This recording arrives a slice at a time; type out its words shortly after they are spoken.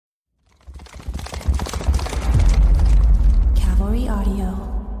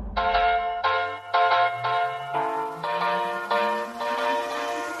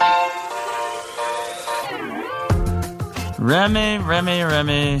Remy, bo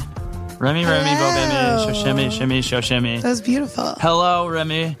baby. Show shimmy, show shimmy. That was beautiful. Hello,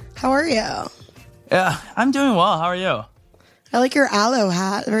 Remy. How are you? Yeah, I'm doing well. How are you? I like your aloe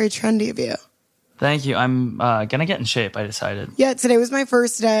hat. Very trendy of you. Thank you. I'm gonna get in shape, I decided. Yeah, today was my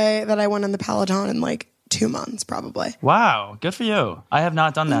first day that I went on the Peloton in like 2 months, probably. Wow, good for you. I have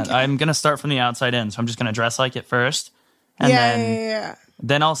not done that. I'm gonna start from the outside in, so I'm just gonna dress like it first. And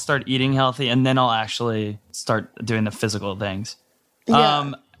then I'll start eating healthy, and then I'll actually start doing the physical things.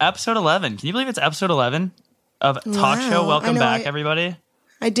 Yeah. Episode 11. Can you believe it's episode 11 of Talk Show? Welcome back, everybody.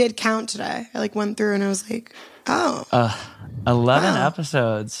 I did count today. I went through and I was like, 11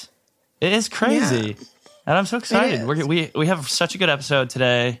 episodes. It is crazy. Yeah. And I'm so excited. We have such a good episode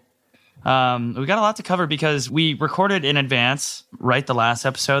today. We got a lot to cover because we recorded in advance, right? The last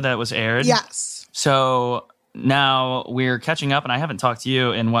episode that was aired. Yes. So now we're catching up, and I haven't talked to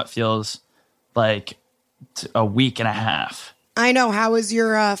you in what feels like a week and a half. I know. How was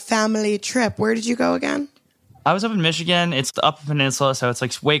your family trip? Where did you go again? I was up in Michigan. It's the Upper Peninsula, so it's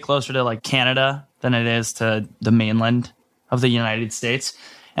like way closer to like Canada than it is to the mainland of the United States.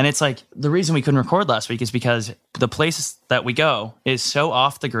 And it's like the reason we couldn't record last week is because the place that we go is so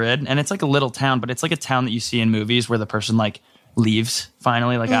off the grid, and it's like a little town, but it's like a town that you see in movies where the person like leaves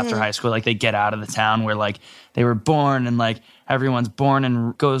finally, like after high school, like they get out of the town where like they were born, and like everyone's born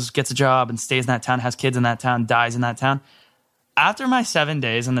and gets a job and stays in that town, has kids in that town, dies in that town. After my 7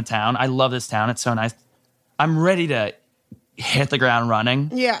 days in the town, I love this town. It's so nice. I'm ready to hit the ground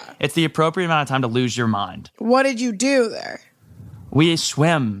running. Yeah. It's the appropriate amount of time to lose your mind. What did you do there? We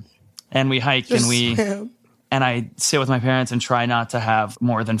swim and we hike and I sit with my parents and try not to have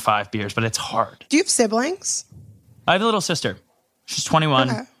more than 5 beers, but it's hard. Do you have siblings? I have a little sister. She's 21.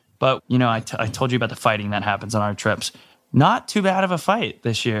 Okay. But, I told you about the fighting that happens on our trips. Not too bad of a fight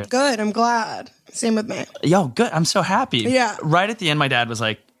this year. Good. I'm glad. Same with me. Yo, good. I'm so happy. Yeah. Right at the end, my dad was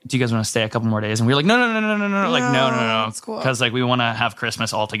like, do you guys want to stay a couple more days? And we were like, no. Like, no. That's cool. Because like we want to have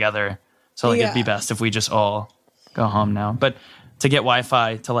Christmas all together. So like it'd be best if we just all go home now. But to get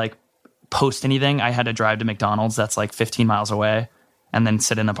Wi-Fi to like post anything, I had to drive to McDonald's that's like 15 miles away and then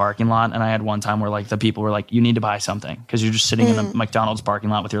sit in the parking lot. And I had one time where like the people were like, you need to buy something because you're just sitting in the McDonald's parking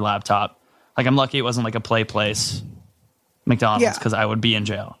lot with your laptop. Like I'm lucky it wasn't like a place McDonald's because I would be in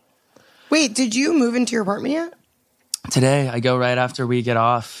jail. Wait, did you move into your apartment yet? Today, I go right after we get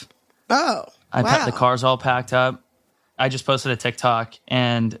off. Oh, The car's all packed up. I just posted a TikTok,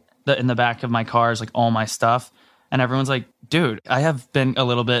 and in the back of my car is like all my stuff. And everyone's like, dude, I have been a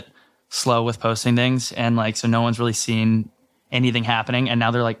little bit slow with posting things. And like, so no one's really seen anything happening. And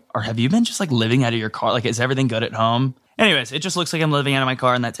now they're like, have you been just like living out of your car? Like, is everything good at home? Anyways, it just looks like I'm living out of my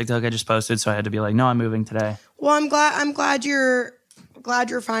car in that TikTok I just posted. So I had to be like, no, I'm moving today. Well, I'm glad you're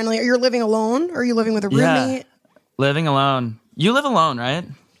finally, you're living alone, or are you living with a roommate? Yeah, living alone. You live alone, right?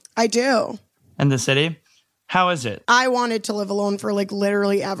 I do. In the city? How is it? I wanted to live alone for like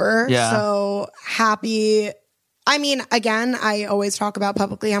literally ever. Yeah. So happy. I mean, again, I always talk about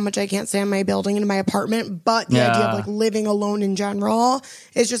publicly how much I can't stand my building and my apartment, but the idea of like living alone in general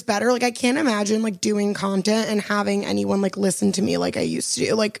is just better. Like I can't imagine like doing content and having anyone like listen to me like I used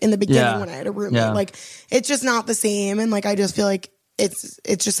to, like in the beginning when I had a roommate. Yeah. Like it's just not the same. And like I just feel like it's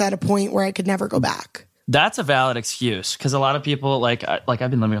just at a point where I could never go back. That's a valid excuse because a lot of people like I've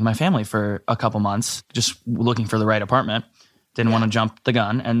been living with my family for a couple months, just looking for the right apartment. Didn't want to jump the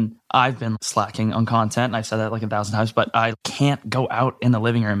gun, and I've been slacking on content, and I've said that like 1,000 times, but I can't go out in the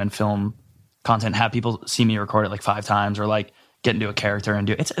living room and film content, have people see me record it like 5 times, or like get into a character and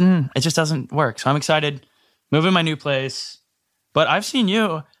do it. It just doesn't work. So I'm excited, moving my new place. But I've seen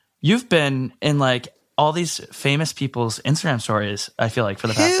you've been in like all these famous people's Instagram stories, I feel like, for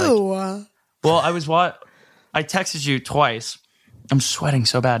the past well, I texted you twice. I'm sweating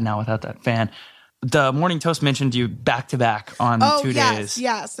so bad now without that fan. The Morning Toast mentioned you back to back on 2 days.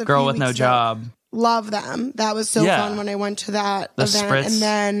 Yes. Girl with No Job. Love them. That was so fun when I went to that event.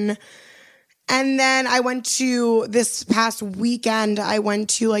 Spritz. And then I went to this past weekend. I went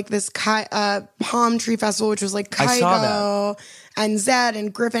to like this palm tree festival, which was like Kygo and Zed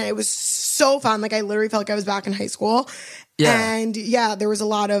and Griffin. It was so fun. Like I literally felt like I was back in high school. Yeah. And there was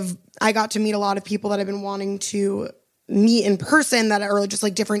I got to meet a lot of people that I've been wanting to meet in person that are just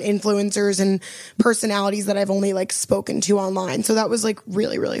like different influencers and personalities that I've only like spoken to online. So that was like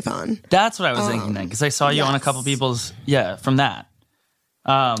really, really fun. That's what I was thinking then, because I saw you on a couple people's, from that.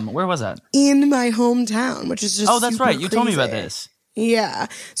 Where was that? In my hometown, which is just that's right. You crazy. Told me about this. Yeah.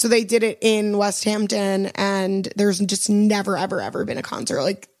 So they did it in West Hampton, and there's just never, ever, ever been a concert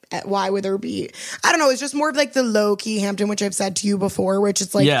like why would there be, I don't know, it's just more of like the low-key Hampton, which I've said to you before, which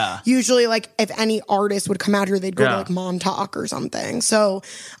it's like usually like if any artist would come out here, they'd go to like Montauk or something. So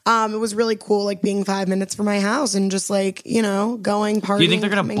it was really cool, like being 5 minutes from my house and just like, you know, going partying. Do you think they're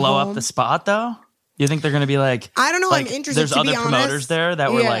gonna blow up the spot though? You think they're going to be like, I don't know. Like, I'm interested. There's to other be promoters honest, there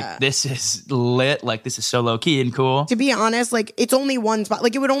that were like, this is lit. Like, this is so low key and cool. To be honest, like, it's only one spot.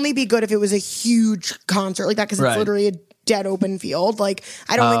 Like, it would only be good if it was a huge concert like that because it's literally a dead open field. Like,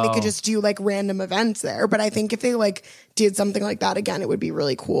 I don't think they could just do like random events there. But I think if they like did something like that again, it would be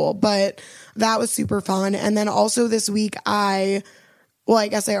really cool. But that was super fun. And then also this week, I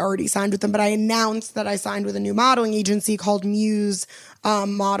guess I already signed with them, but I announced that I signed with a new modeling agency called Muse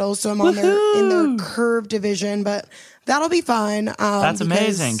Models. So I'm on in their Curve division, but that'll be fun. That's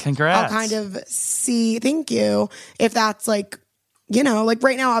amazing. Congrats. I'll kind of see, thank you, if that's like, you know, like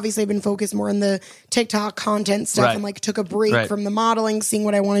right now, obviously I've been focused more on the TikTok content stuff and like took a break from the modeling, seeing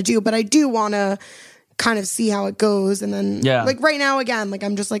what I want to do, but I do want to kind of see how it goes. And then like right now, again, like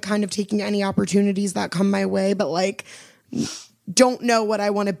I'm just like kind of taking any opportunities that come my way, but like don't know what I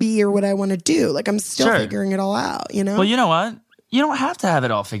want to be or what I want to do. Like I'm still figuring it all out, you know? Well, you know what? You don't have to have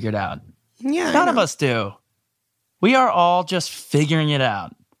it all figured out. Yeah. None of us do. We are all just figuring it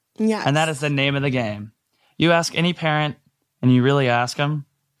out. Yeah. And that is the name of the game. You ask any parent and you really ask them,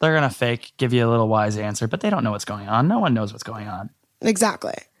 they're going to give you a little wise answer, but they don't know what's going on. No one knows what's going on.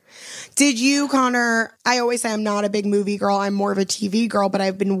 Exactly. Did you, Connor, I always say I'm not a big movie girl. I'm more of a TV girl, but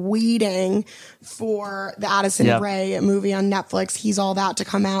I've been waiting for the Addison Rae movie on Netflix, He's All That, to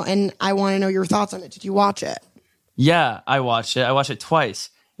come out, and I want to know your thoughts on it. Did you watch it? Yeah, I watched it. I watched it twice.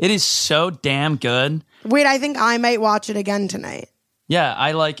 It is so damn good. Wait, I think I might watch it again tonight. Yeah,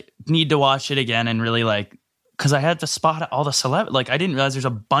 I like need to watch it again and really like, because I had to spot all the celebrities. Like I didn't realize there's a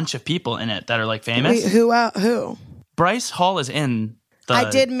bunch of people in it that are like famous. Wait, who? Bryce Hall is in. I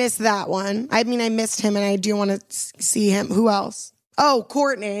did miss that one. I mean, I missed him, and I do want to see him. Who else? Oh,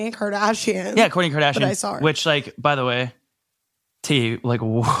 Kourtney Kardashian. Yeah, Kourtney Kardashian. But I saw her. Which, like, by the way, like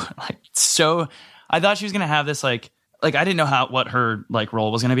so. I thought she was gonna have this like I didn't know what her like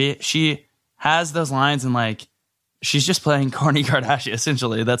role was gonna be. She has those lines and like she's just playing Kourtney Kardashian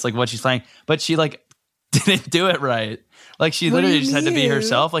essentially. That's like what she's playing, but she like didn't do it right. Like she literally just had to be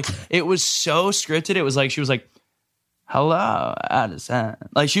herself. Like it was so scripted. It was like she was like, hello, Addison.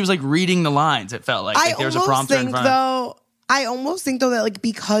 Like she was like reading the lines. It felt like there was a prompter in front. I almost think though that like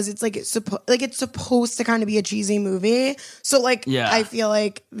because it's like it's supposed to kind of be a cheesy movie, so like I feel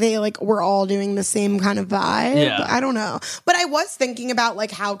like they like we're all doing the same kind of vibe. Yeah. I don't know, but I was thinking about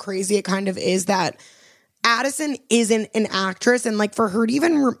like how crazy it kind of is that Addison isn't an actress, and like for her to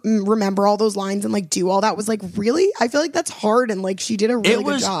even remember all those lines and like do all that was like really, I feel like that's hard, and like she did a really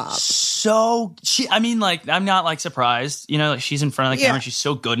good job. I mean, like I'm not like surprised, you know, like she's in front of the camera, she's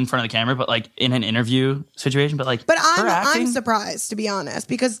so good in front of the camera, but like in an interview situation, but I'm surprised, to be honest,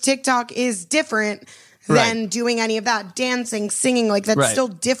 because TikTok is different than doing any of that dancing, singing, like that's still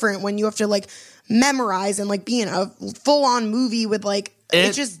different when you have to like memorize and like be in a full on movie with like.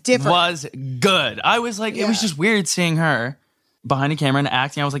 It's just different. It was good. I was like, it was just weird seeing her behind a camera and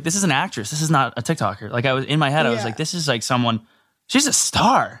acting. I was like, this is an actress. This is not a TikToker. Like I was in my head, I was like, this is like someone, she's a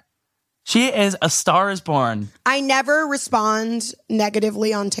star. She is a Star is Born. I never respond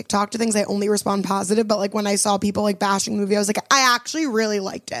negatively on TikTok to things. I only respond positive. But like when I saw people like bashing the movie, I was like, I actually really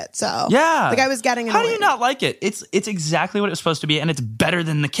liked it. So yeah, like I was getting annoyed. How do you not like it? It's exactly what it was supposed to be. And it's better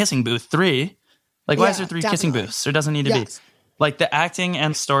than the Kissing Booth 3. Like why is there 3 kissing booths? There doesn't need to be. Like the acting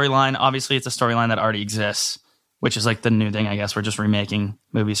and storyline, obviously it's a storyline that already exists, which is like the new thing, I guess. We're just remaking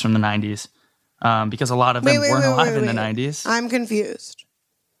movies from the 90s because a lot of them weren't alive in the 90s. I'm confused.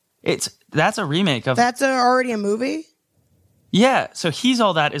 That's a remake of... That's already a movie? Yeah, so He's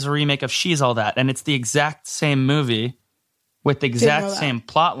All That is a remake of She's All That, and it's the exact same movie with the exact same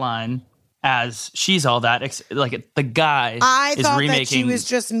plot line as She's All That. Like the guy is thought remaking... that she was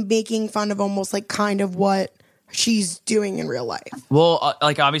just making fun of almost like kind of what... she's doing in real life. Well,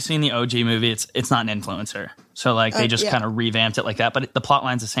 like obviously in the OG movie, it's not an influencer, so like they just kind of revamped it like that. But the plot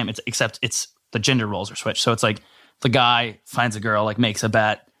line's the same. Except the gender roles are switched. So it's like the guy finds a girl, like makes a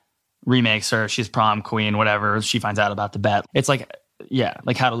bet, remakes her. She's prom queen, whatever. She finds out about the bet. It's like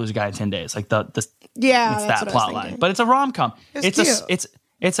like How to Lose a Guy in 10 Days. Like it's that plot line. But it's a rom com.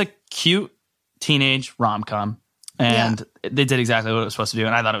 It's a cute teenage rom com, and they did exactly what it was supposed to do.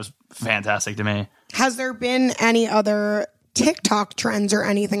 And I thought it was fantastic to me. Has there been any other TikTok trends or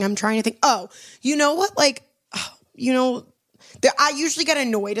anything? I'm trying to think. Oh, you know what? Like, you know, I usually get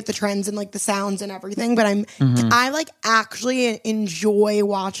annoyed at the trends and like the sounds and everything, but I like actually enjoy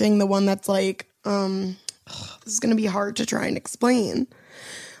watching the one that's like, this is going to be hard to try and explain.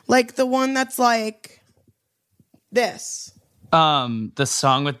 Like the one that's like this. The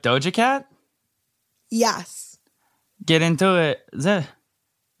song with Doja Cat? Yes. Get into it. Yeah.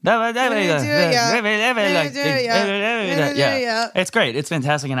 It's great. It's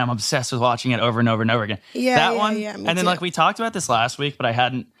fantastic, and I'm obsessed with watching it over and over and over again. That one, and then like we talked about this last week, but I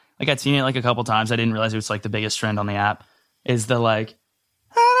hadn't like I'd seen it like a couple times. I didn't realize it was like the biggest trend on the app. Is the like,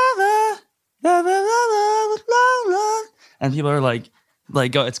 and people are like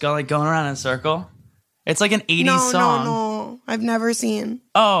go. It's got like going around in a circle. It's like an 80s song. No, I've never seen.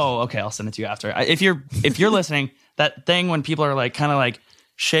 Oh, okay. I'll send it to you after. If you're listening, that thing when people are like kind of like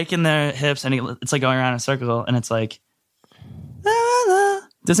shaking their hips and it's like going around in a circle and it's like, la, la.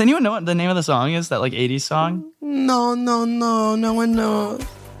 Does anyone know what the name of the song is? That like 80s song? No one knows.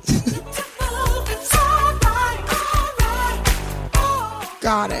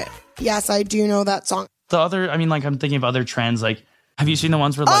 Got it. Yes, I do know that song. The other, I mean, like I'm thinking of other trends. Like, have you seen the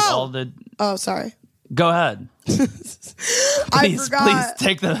ones where like all the? Oh, sorry. Go ahead. I forgot.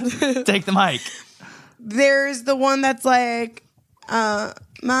 Please take the mic. There's the one that's like,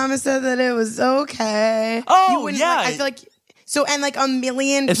 Mama said that it was okay. Oh, yeah. Like, I feel like so, and like a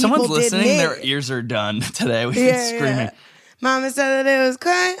million. If people someone's listening, did their ears are done today. We've been screaming. Yeah. Mama said that it was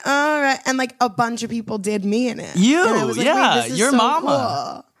okay. All right, and like a bunch of people did me in it. You're mama. Cool. Yeah,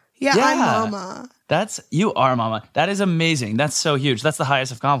 I'm mama. You are mama. That is amazing. That's so huge. That's the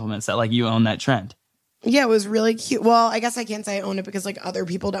highest of compliments that like you own that trend. Yeah, it was really cute. Well, I guess I can't say I own it because like other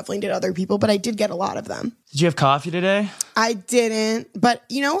people definitely did other people, but I did get a lot of them. Did you have coffee today? I didn't, but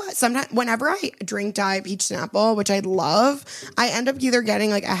you know what? Sometimes whenever I drink Diet Peach Snapple, which I love, I end up either getting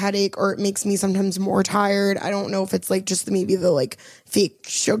like a headache or it makes me sometimes more tired. I don't know if it's like just maybe the like fake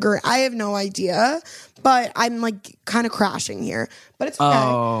sugar. I have no idea, but I'm like kind of crashing here, but it's okay.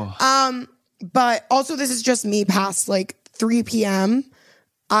 Oh. But also this is just me past like 3 p.m.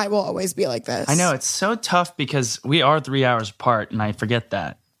 I will always be like this. I know. It's so tough because we are 3 hours apart, and I forget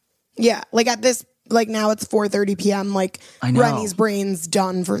that. Yeah. Like at this, like now it's 4:30 p.m. Like Rennie's brain's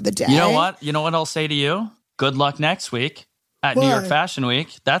done for the day. You know what? You know what I'll say to you? Good luck next week at New York Fashion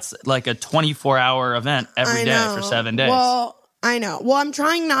Week. That's like a 24-hour event every day for 7 days. Well, I know. Well, I'm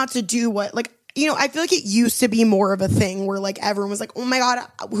trying not to do what, like, you know, I feel like it used to be more of a thing where like everyone was like, oh my God,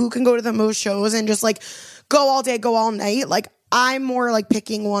 who can go to the most shows and just like go all day, go all night. Like I'm more like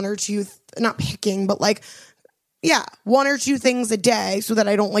picking one or two, not picking, but like, yeah, one or two things a day so that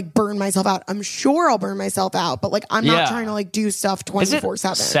I don't like burn myself out. I'm sure I'll burn myself out, but like I'm not trying to like do stuff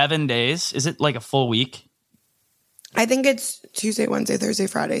 24/7. Is it 7 days? Is it like a full week? I think it's Tuesday, Wednesday, Thursday,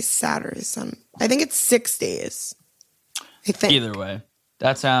 Friday, Saturday, Sunday. I think it's 6 days. I think. Either way,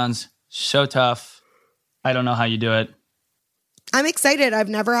 that sounds so tough. I don't know how you do it. I'm excited. I've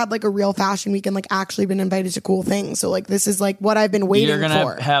never had like a real fashion week and like actually been invited to cool things. So like this is like what I've been waiting for. You're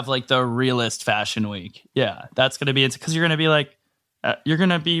going to have like the realest fashion week. Yeah, that's going to be it because you're going to be like, you're going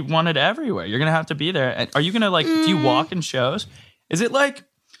to be wanted everywhere. You're going to have to be there. And are you going to like, do you walk in shows? Is it like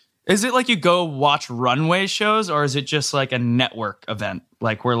you go watch runway shows or is it just like a network event?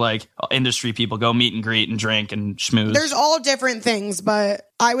 Like where like industry people go meet and greet and drink and schmooze? There's all different things,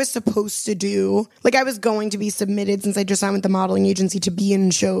 but I was supposed to do, like I was going to be submitted since I just signed with the modeling agency to be in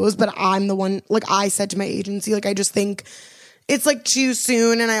shows, but I'm the one, like I said to my agency, like I just think it's like too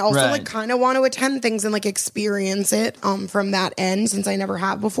soon. And I also like kind of want to attend things and like experience it from that end since I never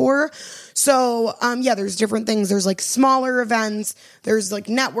have before. So yeah, there's different things. There's like smaller events. There's like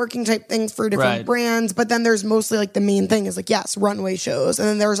networking type things for different brands. But then there's mostly like the main thing is like, yes, runway shows. And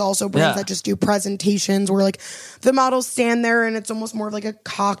then there's also brands that just do presentations where like the models stand there and it's almost more of like a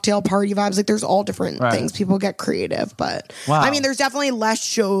cocktail party vibes. Like there's all different things. People get creative. But I mean, there's definitely less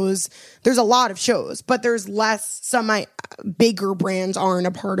shows. There's a lot of shows, but there's less. Some bigger brands aren't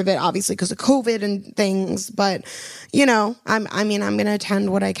a part of it, obviously, because of COVID and things. But, you know, I'm going to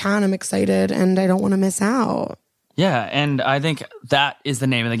attend what I can. I'm excited and I don't want to miss out. Yeah. And I think that is the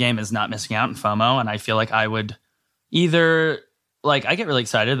name of the game, is not missing out in FOMO. And I feel like I would either, like, I get really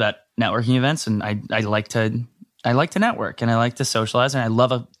excited about networking events and I like to network and I like to socialize and I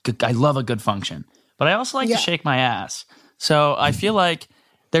love a good function. But I also like to shake my ass. So I feel like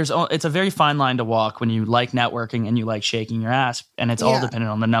it's a very fine line to walk when you like networking and you like shaking your ass, and it's all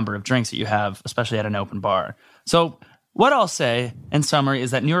dependent on the number of drinks that you have, especially at an open bar. So what I'll say in summary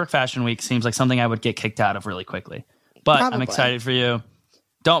is that New York Fashion Week seems like something I would get kicked out of really quickly. But Probably. I'm excited for you.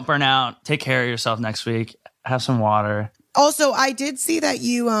 Don't burn out. Take care of yourself next week. Have some water. Also, I did see that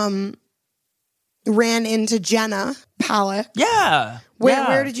you ran into Jenna Palek. Yeah.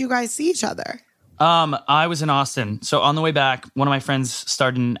 Where did you guys see each other? I was in Austin. So on the way back, one of my friends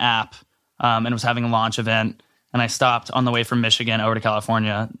started an app and was having a launch event. and I stopped on the way from Michigan over to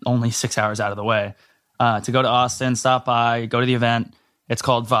California, only 6 hours out of the way, to go to Austin, stop by, go to the event. It's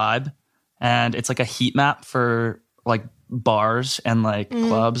called Vibe, and it's like a heat map for like bars and like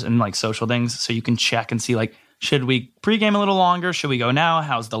clubs and like social things. So you can check and see like, should we pregame a little longer? Should we go now?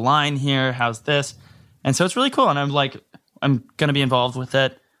 How's the line here? How's this? And so it's really cool. And I'm going to be involved with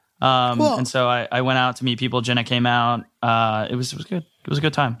it. Cool. And so I went out to meet people. Jenna came out. It was good. It was a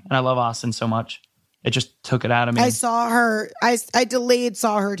good time. And I love Austin so much. It just took it out of me. I saw her. I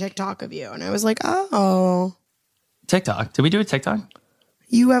saw her TikTok of you. And I was like, oh. TikTok? Did we do a TikTok?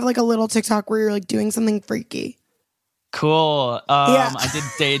 You have like a little TikTok where you're like doing something freaky. Cool. I did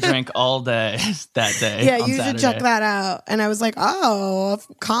day drink all day that day. Yeah, you should check that out. And I was like, oh,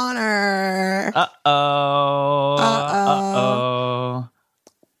 Connor. Uh-oh.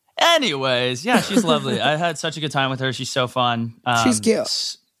 Anyways, yeah, she's lovely. I had such a good time with her. She's so fun. She's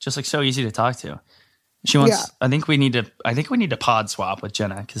cute. Just like so easy to talk to. She wants. Yeah. I think we need to pod swap with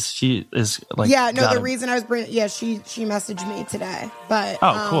Jenna because she is like. Yeah, no. The reason I was bringing. Yeah, she messaged me today, but.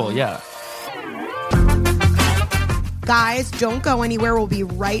 Oh, cool! Yeah. Guys, don't go anywhere. We'll be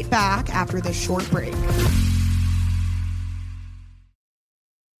right back after this short break.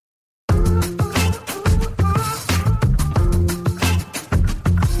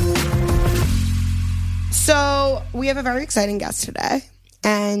 So we have a very exciting guest today.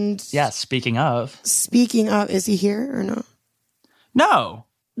 And yeah, speaking of, is he here or no?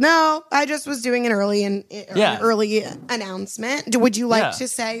 No, I just was doing an early announcement. Would you like to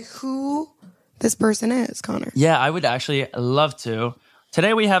say who this person is, Connor? Yeah, I would actually love to.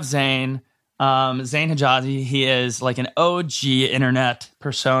 Today we have Zane. Zane Hijazi. He is like an OG internet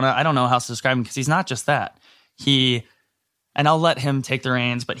persona. I don't know how to describe him because he's not just that. And I'll let him take the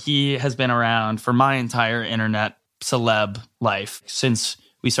reins, but he has been around for my entire internet celeb life since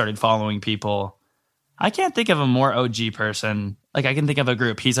we started following people. I can't think of a more OG person. Like, I can think of a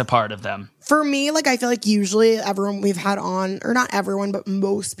group. He's a part of them. For me, like, I feel like usually everyone we've had on, or not everyone, but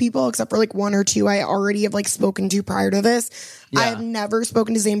most people, except for like one or two I already have like spoken to prior to this. Yeah. I have never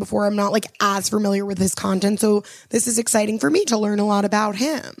spoken to Zane before. I'm not like as familiar with his content. So this is exciting for me to learn a lot about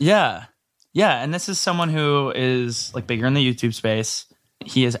him. Yeah. Yeah. And this is someone who is like bigger in the YouTube space.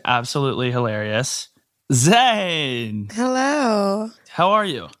 He is absolutely hilarious. Zane. Hello. How are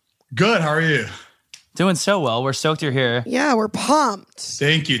you? Good. How are you? Doing so well. We're stoked you're here. Yeah, we're pumped.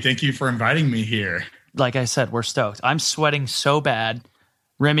 Thank you. Thank you for inviting me here. Like I said, we're stoked. I'm sweating so bad.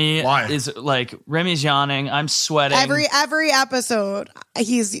 Remi's yawning. I'm sweating. Every episode,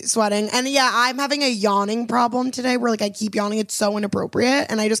 he's sweating. And yeah, I'm having a yawning problem today where like I keep yawning. It's so inappropriate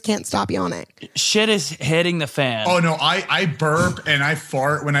and I just can't stop yawning. Shit is hitting the fan. Oh no, I burp and I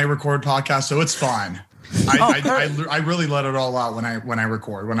fart when I record podcasts, so it's fine. I really let it all out when I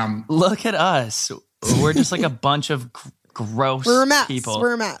record. Look at us. We're just like a bunch of gross people.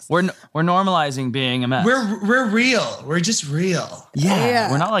 We're a mess. We're normalizing being a mess. We're real. We're just real. Yeah.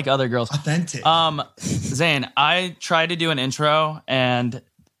 We're not like other girls. Authentic. Zane, I tried to do an intro and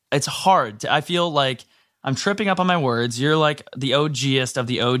it's hard. I feel like I'm tripping up on my words. You're like the OGest of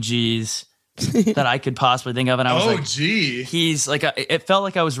the OGs that I could possibly think of. And I was like, he's like, it felt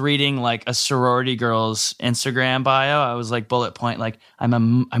like I was reading like a sorority girl's Instagram bio. I was like bullet point, like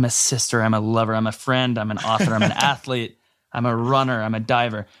I'm a sister, I'm a lover, I'm a friend, I'm an author, I'm an athlete, I'm a runner, I'm a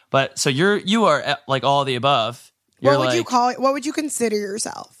diver. But so you are like all the above. What would you call it? What would you consider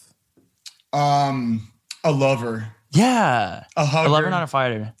yourself? A lover. Yeah. A hugger. A lover, not a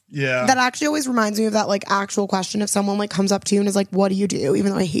fighter. Yeah. That actually always reminds me of that like actual question. If someone like comes up to you and is like, what do you do?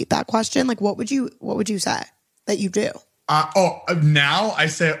 Even though I hate that question, like what would you say that you do? Now I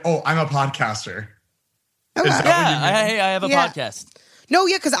say, I'm a podcaster. Okay. I have a podcast. No,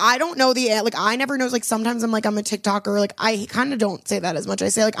 yeah, because I don't know I never know. Like sometimes I'm like, I'm a TikToker. Like I kind of don't say that as much. I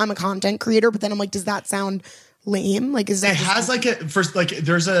say like I'm a content creator, but then I'm like, does that sound lame? Like is that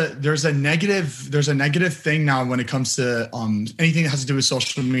there's a negative thing now when it comes to anything that has to do with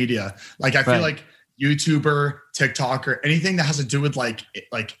social media. Like I feel like YouTuber, TikToker, anything that has to do with like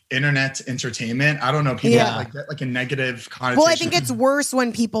internet entertainment. I don't know. People get like a negative connotation. Well, I think it's worse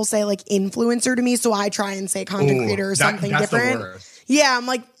when people say like influencer to me. So I try and say content creator or something different. The worst. Yeah, I'm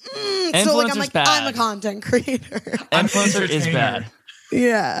like, so like I'm like bad. I'm a content creator. Influencer is bad.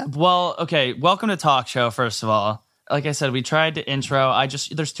 Yeah. Well, okay. Welcome to Talk Show, first of all. Like I said, we tried to intro.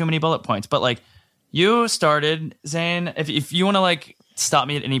 There's too many bullet points. But like you started, Zane, if you want to like stop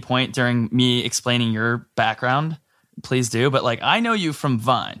me at any point during me explaining your background, please do. But like I know you from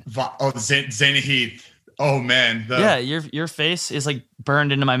Vine. Zane Heath. Oh man. Yeah, your face is like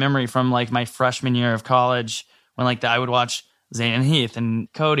burned into my memory from like my freshman year of college when like I would watch Zane and Heath and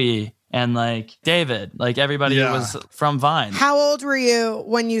Cody and like David, like everybody was from Vine. How old were you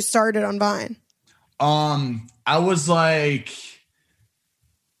when you started on Vine? I was like,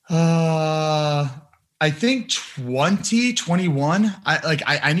 I think 20, 21.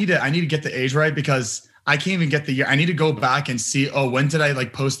 I need to get the age right because I can't even get the year. I need to go back and see, when did I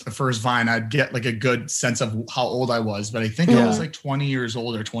like post the first Vine? I'd get like a good sense of how old I was, but I think I was like 20 years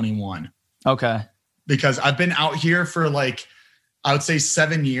old or 21. Okay. Because I've been out here for like, I would say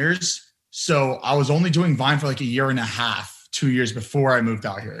 7 years. So I was only doing Vine for like a year and a half, 2 years before I moved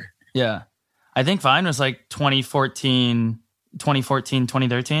out here. Yeah. I think Vine was like 2013,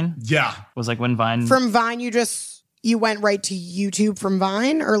 2013. Yeah. Was like when Vine. From Vine, you went right to YouTube from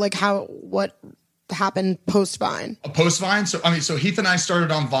Vine, or like what happened post Vine? Post Vine. So Heath and I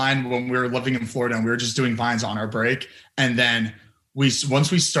started on Vine when we were living in Florida, and we were just doing Vines on our break. And then once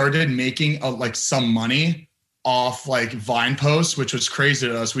we started making like some money off like Vine posts, which was crazy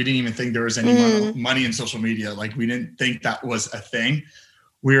to us. We didn't even think there was any money in social media. Like we didn't think that was a thing.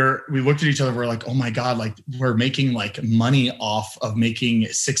 We looked at each other. We're like, oh my God, like we're making like money off of making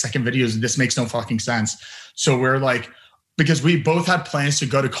 6-second videos. This makes no fucking sense. So we're like, because we both had plans to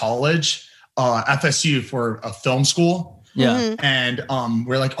go to college, FSU for a film school. Yeah. And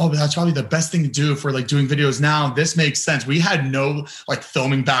we're like, oh, but that's probably the best thing to do for like doing videos now. This makes sense. We had no like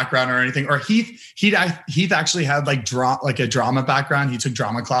filming background or anything. Or Heath actually had like a drama background. He took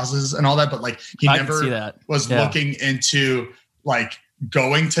drama classes and all that, but like he never was looking into like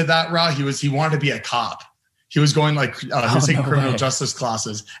going to that route. He wanted to be a cop. He was going like he was taking criminal justice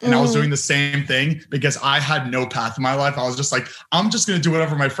classes, and I was doing the same thing because I had no path in my life. I was just like, I'm just going to do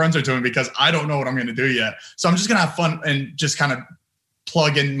whatever my friends are doing because I don't know what I'm going to do yet. So I'm just going to have fun and just kind of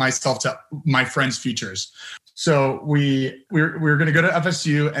plug in myself to my friends' futures. So we were going to go to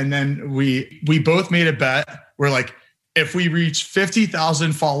FSU, and then we both made a bet. We're like, if we reach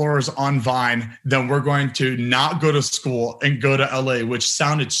 50,000 followers on Vine, then we're going to not go to school and go to LA, which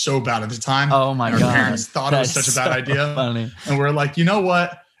sounded so bad at the time. Oh my God. Our parents thought it was such a bad idea. Funny. And we're like, you know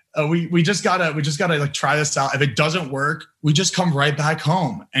what? We just gotta like try this out. If it doesn't work, we just come right back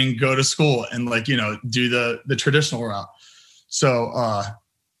home and go to school and like, do the traditional route. So,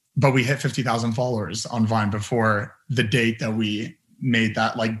 but we hit 50,000 followers on Vine before the date that we made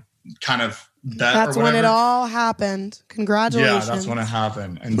that like kind of bet. That's when it all happened. Congratulations. Yeah, that's when it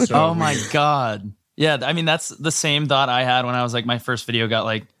happened. And so oh my God. Yeah. I mean, that's the same thought I had when I was like, my first video got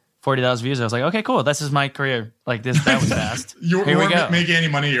like 40,000 views. I was like, okay, cool. This is my career. Like that was fast. You weren't making any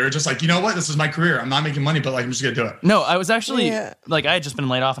money. You're just like, you know what? This is my career. I'm not making money, but like, I'm just going to do it. No, I was actually like, I had just been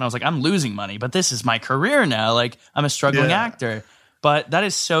laid off and I was like, I'm losing money, but this is my career now. Like I'm a struggling actor. But that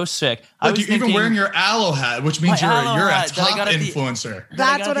is so sick. Look, you're even wearing your aloe hat, which means you're a top influencer.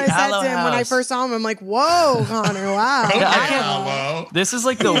 That's what I said to him when I first saw him. I'm like, whoa, Connor, wow. Aloe. This is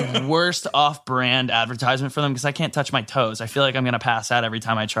like the worst off-brand advertisement for them because I can't touch my toes. I feel like I'm going to pass out every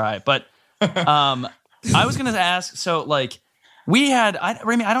time I try. But I was going to ask, so like we had,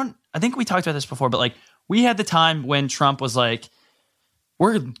 Remy, I think we talked about this before, but like we had the time when Trump was like,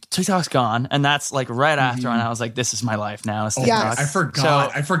 TikTok's gone, and that's like right after, and I was like, "This is my life now." Yes. I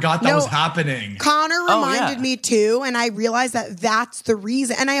forgot that was happening. Connor reminded me too, and I realized that that's the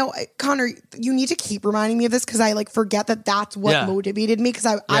reason. And Connor, you need to keep reminding me of this because I like forget that that's what motivated me because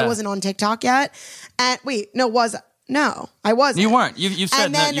I wasn't on TikTok yet. And No, I wasn't. You weren't. You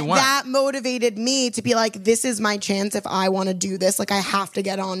said that you weren't. That motivated me to be like, this is my chance if I want to do this. Like, I have to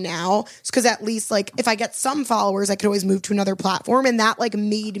get on now. Because at least, like, if I get some followers, I could always move to another platform. And that, like,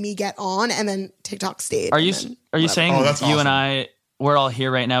 made me get on. And then TikTok stayed. Are you saying that's you awesome. and we're all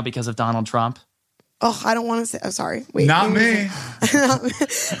here right now because of Donald Trump? Oh, I don't want to say. Oh, sorry. Wait. Not me.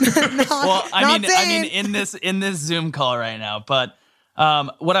 I mean, in this Zoom call right now. But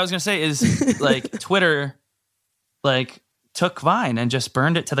what I was going to say is, like, Twitter... like took Vine and just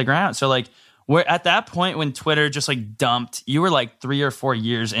burned it to the ground. So like we're at that point when Twitter just like dumped, you were like 3 or 4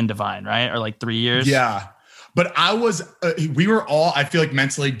 years into Vine, right? Or like 3 years. Yeah. But we were all, I feel like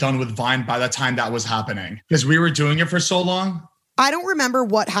mentally done with Vine by the time that was happening because we were doing it for so long. I don't remember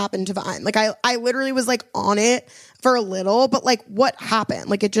what happened to Vine. Like I literally was like on it for a little, but like what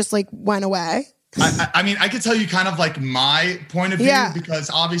happened? Like it just like went away. I mean, I could tell you kind of like my point of view because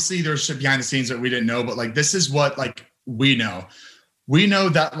obviously there's shit behind the scenes that we didn't know, but like this is what like we know. We know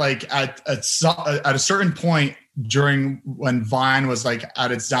that like at a certain point during when Vine was like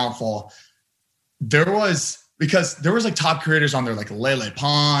at its downfall, there was like top creators on there like Lele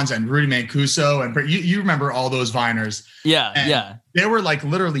Pons and Rudy Mancuso and you remember all those Viners. Yeah, yeah. They were like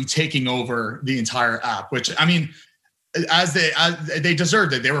literally taking over the entire app, which I mean, as they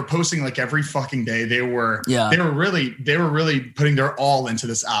deserved it. They were posting like every fucking day. They were really putting their all into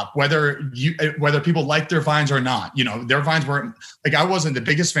this app, whether people liked their Vines or not. You know, their Vines weren't like, I wasn't the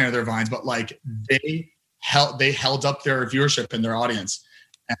biggest fan of their Vines, but like they held up their viewership and their audience.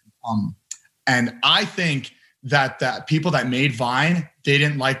 And I think that people that made Vine, they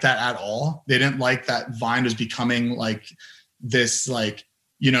didn't like that at all. They didn't like that Vine was becoming like this, like,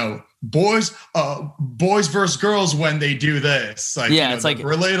 you know, boys versus girls when they do this. Like, yeah, you know, it's like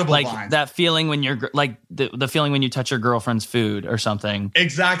relatable like Vines. that feeling when you're like the feeling when you touch your girlfriend's food or something.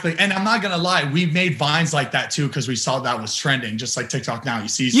 Exactly. And I'm not gonna lie, we made Vines like that too because we saw that was trending, just like TikTok now. You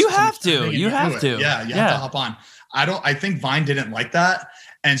see, you have to. Yeah, you have to hop on. I think Vine didn't like that,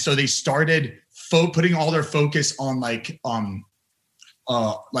 and so they started putting all their focus on like a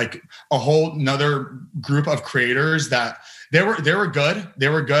whole nother group of creators that they were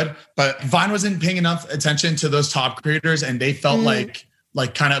good, but Vine wasn't paying enough attention to those top creators, and they felt like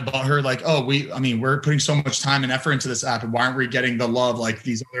kind of about her, like, oh, we're putting so much time and effort into this app, and why aren't we getting the love like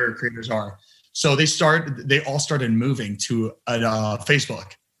these other creators are? So they all started moving to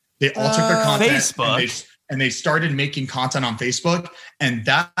Facebook. They all took their content Facebook and they started making content on Facebook, and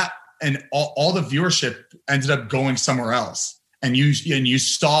all the viewership ended up going somewhere else. And you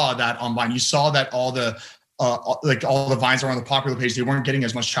saw that on Vine. You saw that all the Vines are on the popular page. They weren't getting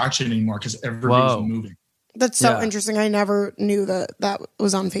as much traction anymore because everybody was moving. That's so interesting. I never knew that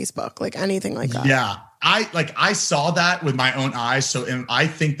was on Facebook, like anything like that. Yeah. I saw that with my own eyes. So I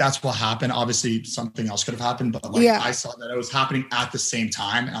think that's what happened. Obviously something else could have happened, but I saw that it was happening at the same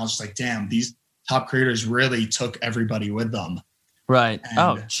time. And I was just like, damn, these top creators really took everybody with them. Right.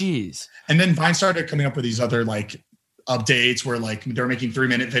 And, geez. And then Vine started coming up with these other like updates where like they're making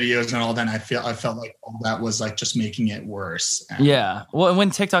 3-minute videos and all that. And I felt like all that was like just making it worse. Yeah. Well,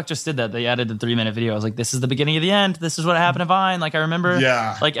 when TikTok just did that, they added the 3-minute video. I was like, this is the beginning of the end. This is what happened to Vine. Like I remember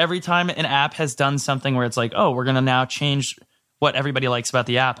like every time an app has done something where it's like, oh, we're going to now change what everybody likes about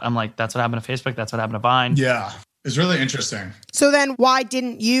the app. I'm like, that's what happened to Facebook. That's what happened to Vine. Yeah. It's really interesting. So then why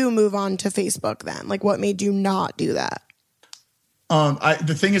didn't you move on to Facebook then? Like what made you not do that?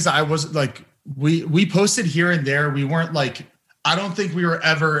 The thing is, I was like, we posted here and there. We weren't like, I don't think we were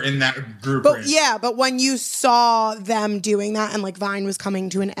ever in that group. But but when you saw them doing that and like Vine was coming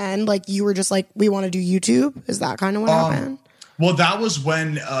to an end, like you were just like, we want to do YouTube. Is that kind of what happened? Well, that was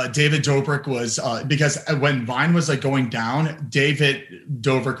when David Dobrik was, because when Vine was like going down, David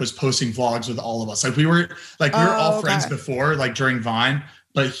Dobrik was posting vlogs with all of us. Like we were all friends before, like during Vine,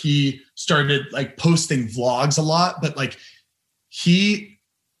 but he started like posting vlogs a lot. But like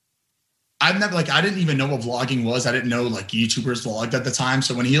I didn't even know what vlogging was. I didn't know like YouTubers vlogged at the time.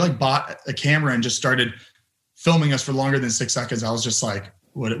 So when he like bought a camera and just started filming us for longer than 6 seconds, I was just like,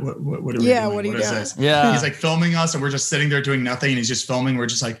 what are we doing? What is this? Yeah. He's like filming us and we're just sitting there doing nothing and he's just filming. We're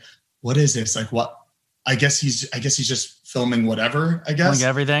just like, what is this? Like what? I guess he's just filming whatever, I guess. Like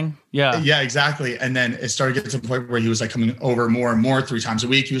everything. Yeah. Yeah, exactly. And then it started getting to the point where he was like coming over more and more 3 times a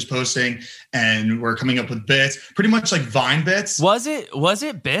week. He was posting and we're coming up with bits, pretty much like Vine bits. Was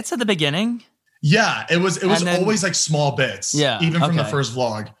it bits at the beginning? Yeah, it was always like small bits. Yeah. Even from the first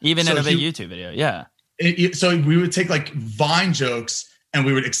vlog. Even in a big YouTube video. Yeah. So we would take like Vine jokes and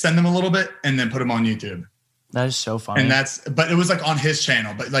we would extend them a little bit and then put them on YouTube. That is so funny. But it was like on his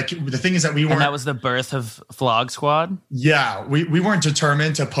channel. But like the thing is that we weren't. And that was the birth of Vlog Squad. Yeah, we weren't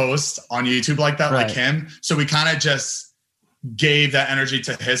determined to post on YouTube like that, like him. So we kind of just gave that energy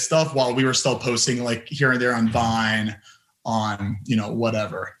to his stuff while we were still posting like here and there on Vine, on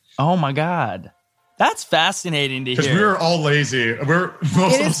whatever. Oh my God, that's fascinating to hear. Because we were all lazy.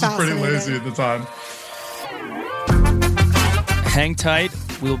 Most of us were pretty lazy at the time. Hang tight.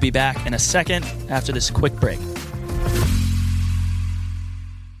 We'll be back in a second after this quick break.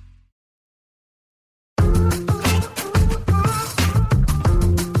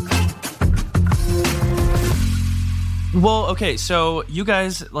 Well, okay, so you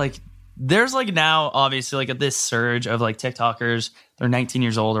guys, like, there's like now obviously like this surge of like TikTokers, they're 19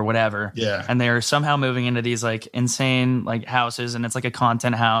 years old or whatever. Yeah. And they're somehow moving into these like insane like houses and it's like a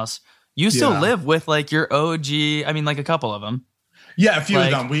content house. You still live with like your OG, I mean like a couple of them. Yeah, a few of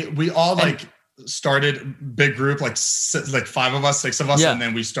them. We all like started big group, like 5 of us, 6 of us. And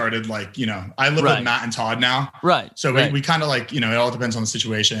then we started like, I live with Matt and Todd now. Right. So we kind of like, it all depends on the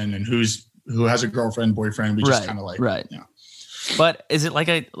situation and who has a girlfriend, boyfriend. We just kind of like, But is it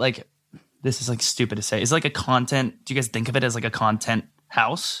like this is like stupid to say. Is it like a content? Do you guys think of it as like a content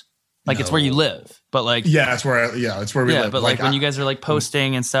house? Like it's where you live, but like, it's where we live. But like when you guys are like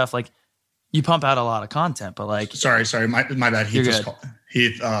posting and stuff, like you pump out a lot of content, but like, sorry, my bad.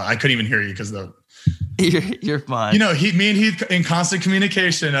 Heath, I couldn't even hear you because You're fine. You know, me and Heath in constant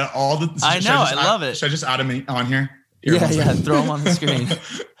communication at all the. I know. I love it. Should I just add him on here? Yeah. Throw him on the screen.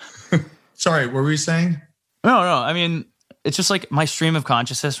 Sorry, what were you saying? No. I mean, it's just like my stream of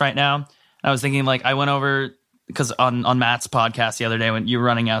consciousness right now. I was thinking like I went over because on Matt's podcast the other day when you were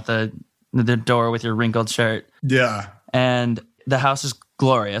running out the door with your wrinkled shirt. Yeah. And the house is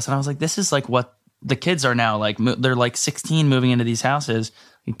glorious. And I was like, this is like what the kids are now. Like they're like 16 moving into these houses,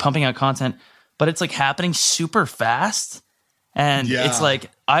 like, pumping out content, but it's like happening super fast. And it's like,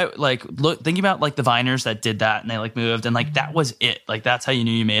 I like thinking about like the Viners that did that and they like moved and like that was it. Like that's how you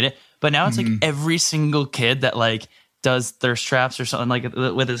knew you made it. But now it's like every single kid that like does thirst traps or something like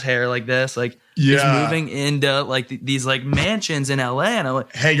with his hair like this, like is moving into like these like mansions in LA. And I'm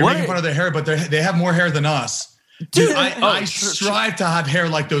like, hey, you're making fun of their hair, but they have more hair than us. Dude, I strive to have hair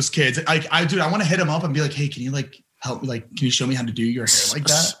like those kids. I want to hit them up and be like, hey, can you like help me? Like, can you show me how to do your hair like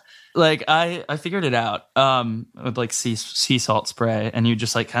that? Like I figured it out with like sea salt spray, and you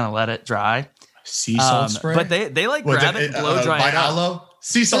just like kind of let it dry. Sea salt spray, but they like grab it and blow dry it by Aloe.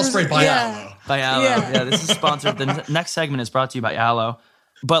 Sea salt spray by Aloe. By Aloe. Yeah, this is sponsored. The next segment is brought to you by Aloe.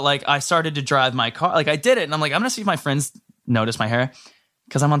 But like I started to drive my car, like I did it, and I'm like, I'm gonna see if my friends notice my hair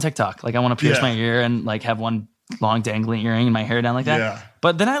because I'm on TikTok. Like I want to pierce my ear and like have one long dangling earring and my hair down like that. Yeah.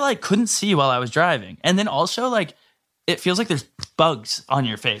 But then I like couldn't see while I was driving, and then also like. It feels like there's bugs on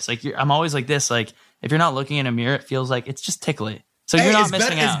your face. Like I'm always like this. Like if you're not looking in a mirror, it feels like it's just tickly. So you're not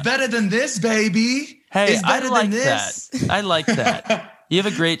missing out. It's better than this, baby. Hey, I like that. I like that. You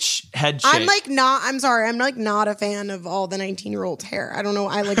have a great head shape. I'm sorry. I'm like not a fan of all the 19-year-old hair. I don't know.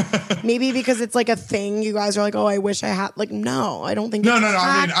 I like maybe because it's like a thing. You guys are like, oh, I wish I had. Like, no, I don't think. No.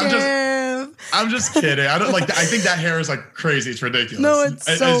 I mean, I'm just kidding. I don't like. I think that hair is like crazy. It's ridiculous. No, it's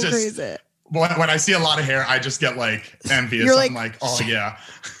so crazy. When I see a lot of hair, I just get like envious. I'm like, oh yeah.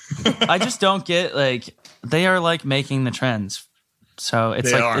 I just don't get like they are like making the trends, so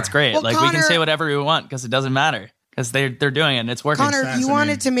it's it's great. Well, like Connor, we can say whatever we want because it doesn't matter because they're doing it and it's working. Connor, if you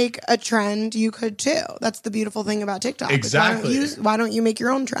wanted to make a trend, you could too. That's the beautiful thing about TikTok. Exactly. Why don't you make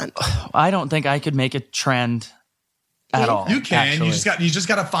your own trend? I don't think I could make a trend at all. You can. Actually. You just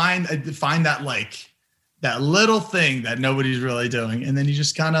got to find that like that little thing that nobody's really doing, and then you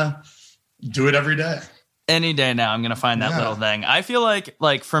just kind of. Do it every day. Any day now, I'm going to find that little thing. I feel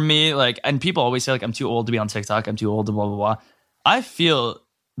like for me, like, and people always say like, I'm too old to be on TikTok. I'm too old to blah, blah, blah. I feel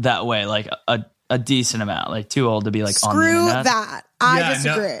that way, like a decent amount, like too old to be like on the internet. Screw that. I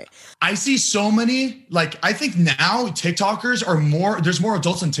disagree. No, I see so many, like, I think now TikTokers are there's more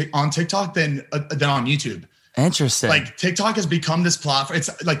adults on TikTok than on YouTube. Interesting. Like TikTok has become this platform.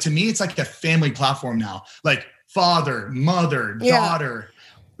 It's like, to me, it's like a family platform now. Like father, mother, daughter,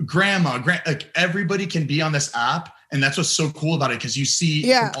 grandma, like everybody can be on this app. And that's what's so cool about it. Cause you see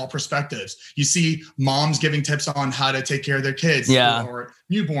from all perspectives, you see moms giving tips on how to take care of their kids or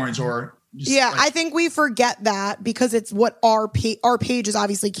newborns or I think we forget that because it's what our page is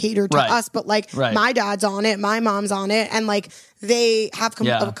obviously catered to us, but like my dad's on it, my mom's on it. And like they have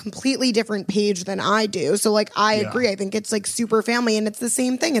a completely different page than I do. So like, I agree. I think it's like super family and it's the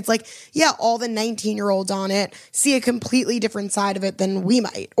same thing. It's like, all the 19-year-olds on it see a completely different side of it than we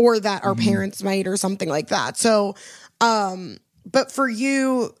might, or that our parents might, or something like that. So, but for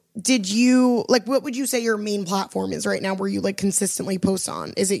you, did you like, what would you say your main platform is right now where you like consistently post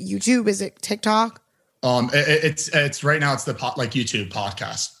on? Is it YouTube? Is it TikTok? It's right now it's the YouTube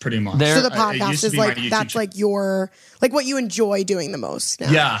podcast pretty much. So the podcast is like, that's like your, like what you enjoy doing the most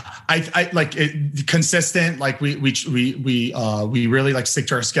now. Yeah. I like it consistent. Like we really like stick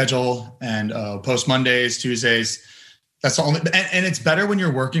to our schedule and post Mondays, Tuesdays. That's all. And it's better when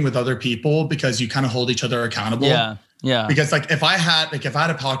you're working with other people because you kind of hold each other accountable. Yeah. Because like if I had a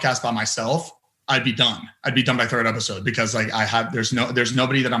podcast by myself, I'd be done. I'd be done by third episode because like there's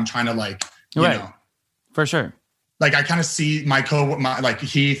nobody that I'm trying to like, you know. For sure. Like I kind of see my like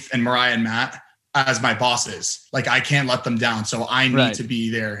Heath and Mariah and Matt as my bosses. Like I can't let them down. So I need to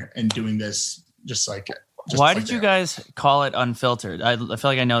be there and doing this Why did you guys call it Unfiltered? I feel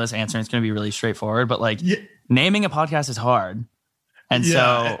like I know this answer and it's going to be really straightforward, but like naming a podcast is hard. And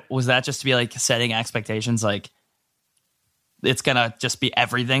so was that just to be like setting expectations? Like it's going to just be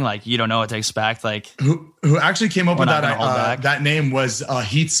everything. Like you don't know what to expect. Like who actually came up with that? That name was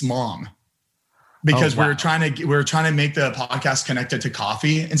Heath's mom. Because we were trying to make the podcast connected to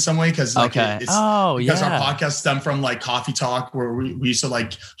coffee in some way. Cause like because our podcast stemmed from like coffee talk where we used to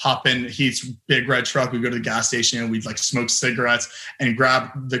like hop in Heath's big red truck. We'd go to the gas station and we'd like smoke cigarettes and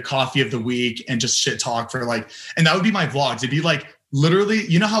grab the coffee of the week and just shit talk for like, and that would be my vlogs. It'd be like literally,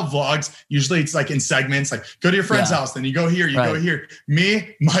 you know how vlogs, usually it's like in segments, like go to your friend's house, then you go here, you go here.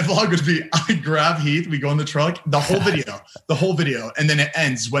 Me, my vlog would be, I grab Heath, we go in the truck, the whole video. And then it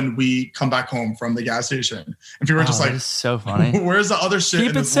ends when we come back home from the gas station. And people are just like, so funny. Where's the other shit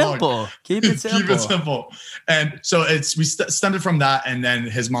in this vlog? Keep it simple. Keep it simple. And so we stemmed from that. And then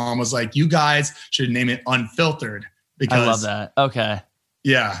his mom was like, you guys should name it Unfiltered. Because I love that. Okay.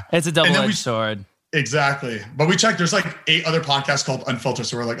 Yeah. It's a double-edged sword. Exactly. But we checked, there's like 8 other podcasts called Unfiltered.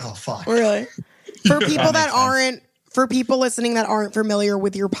 So we're like, oh, fuck. Really? For people for people listening that aren't familiar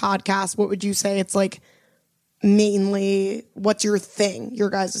with your podcast, what would you say it's like mainly, what's your thing, your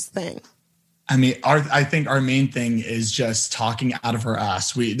guys' thing? I mean, I think our main thing is just talking out of our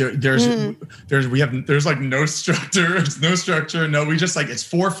ass. There's like no structure. No, we just like, it's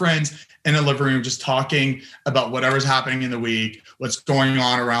 4 friends in a living room just talking about whatever's happening in the week, what's going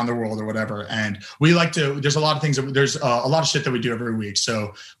on around the world or whatever. And we like to, there's a lot of things, there's a lot of shit that we do every week.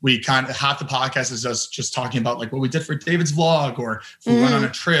 So we kind of, half the podcast is us just talking about like what we did for David's vlog, or if we went on a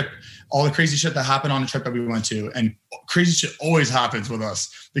trip, all the crazy shit that happened on a trip that we went to. And crazy shit always happens with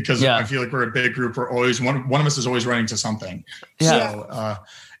us because I feel like we're a big group. We're always, one of us is always running to something. Yeah. So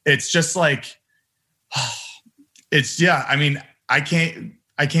it's just like, I mean, I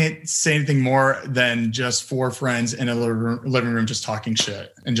can't say anything more than just 4 friends in a living room just talking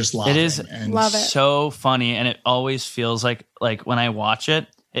shit and just laughing. It is love it. So funny, and it always feels like when I watch it,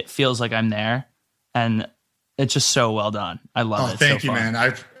 it feels like I'm there, and it's just so well done. I love it. Thank you, man.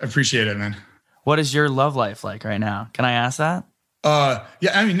 I appreciate it, man. What is your love life like right now? Can I ask that?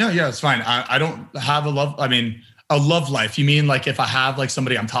 It's fine. I don't have a love life. You mean like if I have like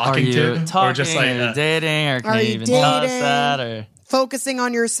somebody I'm talking to, or just like dating, or can you even tell us that, or focusing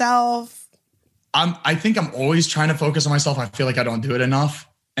on yourself? I think I'm always trying to focus on myself. I feel like I don't do it enough.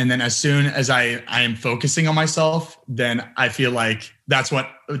 And then as soon as I am focusing on myself, then I feel like that's when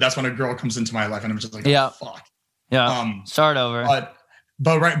a girl comes into my life and I'm just like, oh, fuck. Yeah. Start over.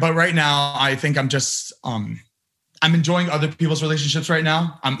 But right now, I think I'm just I'm enjoying other people's relationships right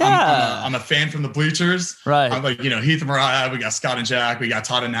now. I'm a fan from the bleachers. Right. I'm like, Heath and Mariah, we got Scott and Jack, we got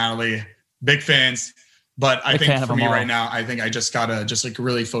Todd and Natalie, big fans. But I think for me right now, I think I just gotta just like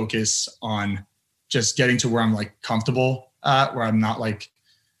really focus on just getting to where I'm like comfortable at, where I'm not like,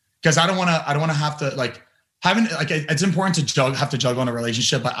 because I don't want to have to like having like, it's important to have to juggle in a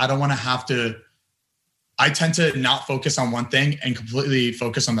relationship, but I don't want to have to. I tend to not focus on one thing and completely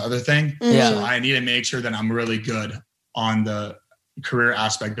focus on the other thing. Yeah. So I need to make sure that I'm really good on the career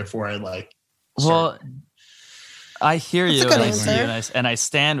aspect before I like start. Well, I hear you and I see you and I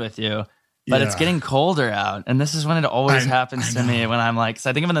stand with you, but it's getting colder out. And this is when it always happens to me when I'm like, so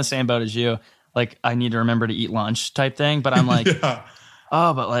I think I'm in the same boat as you. Like I need to remember to eat lunch type thing, but I'm like,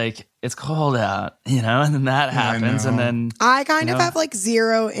 oh, but like it's cold out, and then that happens. And then I kind of have like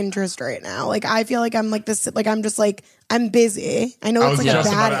zero interest right now. Like I feel like I'm like this, like I'm just like, I'm busy. I know it's like a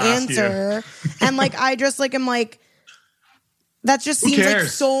bad answer. And like, I just like, I'm like, that just seems like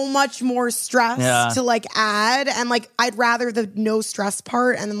so much more stress to like add. And like, I'd rather the no stress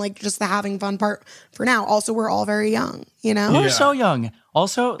part and then like just the having fun part for now. Also, we're all very young, We're so young.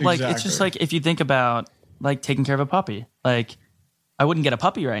 Also, like, it's just like, if you think about like taking care of a puppy, like I wouldn't get a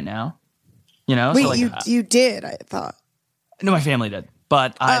puppy right now, Wait, so, like, you did, I thought. No, my family did.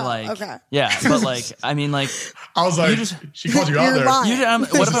 But but like, I mean, like, I was like, she called you out there.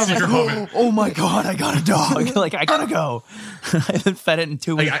 What about like, oh my God, I got a dog. Like, I gotta go. I haven't fed it in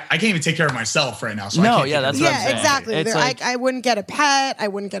 2 weeks. Like, I can't even take care of myself right now. So that's what I'm saying. Exactly. It's like, I wouldn't get a pet. I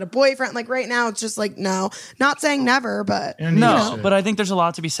wouldn't get a boyfriend. Like right now, it's just like, no, not saying never, but but I think there's a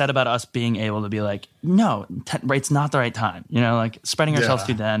lot to be said about us being able to be like, no, it's not the right time. Like spreading ourselves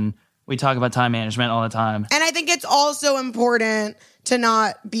too thin. We talk about time management all the time. And I think it's also important to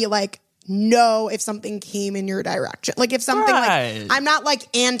not be like, no, if something came in your direction. Like if something like, I'm not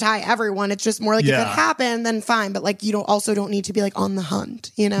like anti everyone. It's just more like if it happened, then fine. But like, you don't need to be like on the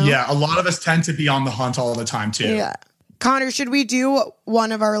hunt, Yeah. A lot of us tend to be on the hunt all the time too. Yeah. Connor, should we do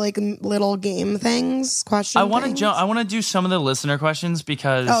one of our like little game things? I want to do some of the listener questions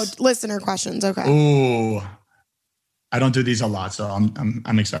because. Listener questions. Okay. Ooh. I don't do these a lot, so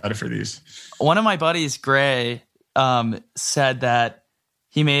I'm excited for these. One of my buddies, Gray, said that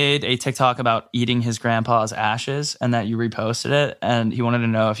he made a TikTok about eating his grandpa's ashes and that you reposted it, and he wanted to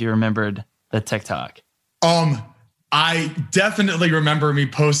know if you remembered the TikTok. I definitely remember me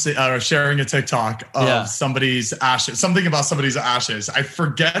posting or sharing a TikTok of somebody's ashes, something about somebody's ashes. I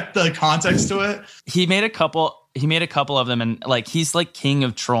forget the context to it. He made a couple of them, and like he's like king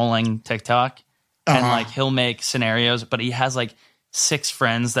of trolling TikTok. And like he'll make scenarios, but he has like 6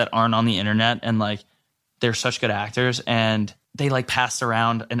 friends that aren't on the internet, and like they're such good actors. And they like passed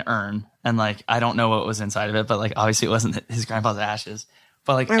around an urn, and like I don't know what was inside of it, but like obviously it wasn't his grandpa's ashes.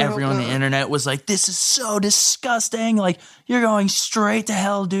 But like everyone on the internet was like, "This is so disgusting! Like you're going straight to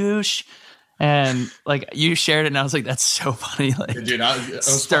hell, douche." And like you shared it, and I was like, "That's so funny!" Like, dude, I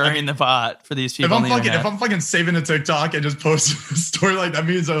was stirring the pot for these people. If I'm fucking saving a TikTok and just posting a story like that,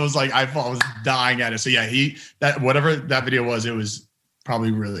 means I was like, I was dying at it. So yeah, whatever that video was, it was probably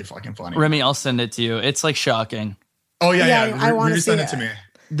really fucking funny. Remy, I'll send it to you. It's like shocking. Oh yeah. I want to send it to me.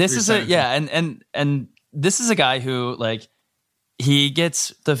 This is and this is a guy who like he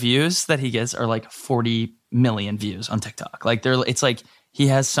gets the views that he gets are like 40 million views on TikTok. Like it's like he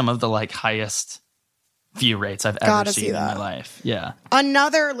has some of the like highest view rates I've ever seen in my life. Yeah.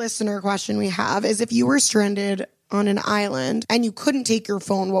 Another listener question we have is if you were stranded on an island and you couldn't take your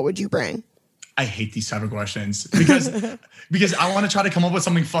phone, what would you bring? I hate these type of questions because I want to try to come up with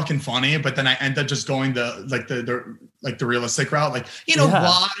something fucking funny, but then I end up just going the realistic route, like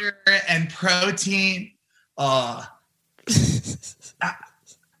water and protein.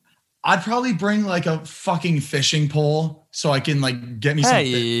 I'd probably bring like a fucking fishing pole so I can like get me some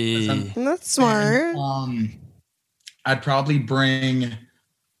fish. That's smart. And, I'd probably bring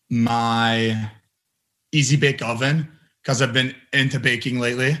my easy bake oven because I've been into baking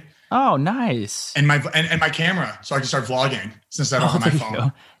lately. Oh, nice. And my camera, so I can start vlogging since I don't have my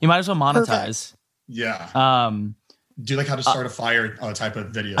phone. You might as well monetize. Perfect. Yeah. Do like how to start a fire type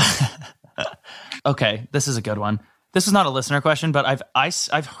of video. Okay, this is a good one. This is not a listener question, but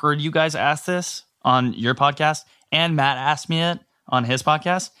I've heard you guys ask this on your podcast, and Matt asked me it on his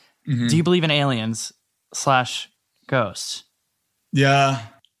podcast. Mm-hmm. Do you believe in aliens / ghosts? Yeah,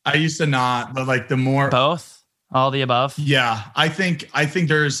 I used to not, but like the more both, all the above. Yeah, I think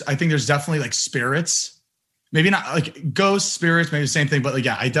there's definitely like spirits. Maybe not like ghost spirits, maybe the same thing, but like,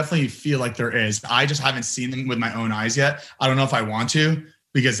 yeah, I definitely feel like there is. I just haven't seen them with my own eyes yet. I don't know if I want to,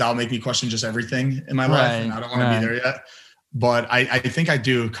 because that'll make me question just everything in my life, and I don't want to be there yet. But I think I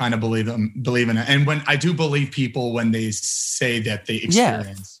do kind of believe in it. And when I do believe people when they say that they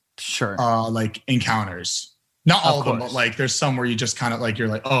experience like encounters. Not all of them, but like there's some where you just kind of like, you're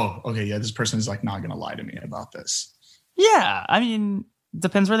like, oh, okay, yeah, this person is like not gonna lie to me about this. Yeah, I mean,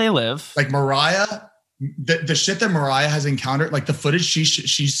 depends where they live. Like Mariah, the shit that Mariah has encountered, like the footage she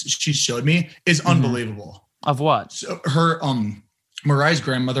showed me is unbelievable. Of what? So her Mariah's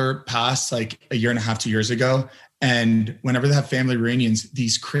grandmother passed like a year and a half, 2 years ago. And whenever they have family reunions,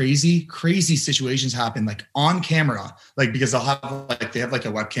 these crazy, crazy situations happen like on camera, like because they have like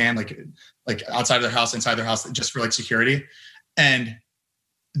a webcam, like outside of their house, inside their house, just for like security. And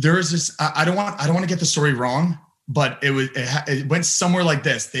there was this, I don't want to get the story wrong, but it went somewhere like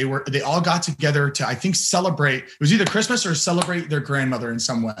this. They all got together to, I think, celebrate. It was either Christmas or celebrate their grandmother in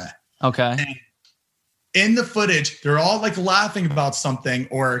some way. Okay. And in the footage, they're all like laughing about something,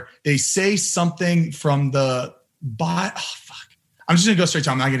 or they say something from the I'm just gonna go straight to.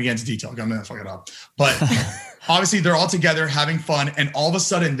 I'm not gonna get into detail. I'm gonna fuck it up. But obviously, they're all together having fun, and all of a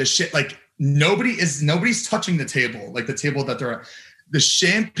sudden, the shit like nobody's touching the table, like the table that they're at. The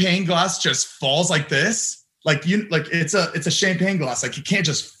champagne glass just falls like this, like it's a champagne glass, like it can't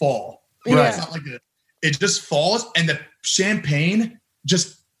just fall. Yeah. It's not like it just falls, and the champagne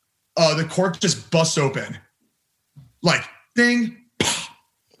just the cork just busts open, like ding.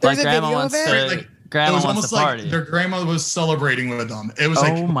 There's a video of it. Grandma it was wants almost to party. Like their grandmother was celebrating with them. It was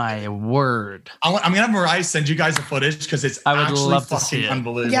oh my word! I'm gonna have Mariah send you guys the footage because it's actually fucking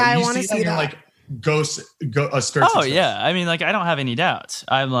unbelievable. Yeah, I want to see that. Like spirits. Oh yeah, I mean, like I don't have any doubts.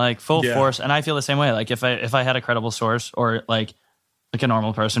 I'm like full force, and I feel the same way. Like if I had a credible source or like a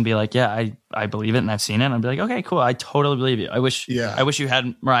normal person, be like, yeah, I believe it and I've seen it. And I'd be like, okay, cool, I totally believe you. I wish you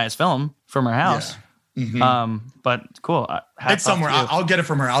had Mariah's film from her house. Yeah. Mm-hmm. But cool. It's somewhere. I'll get it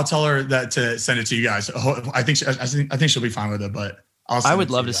from her. I'll tell her that to send it to you guys. I think she'll be fine with it. But I would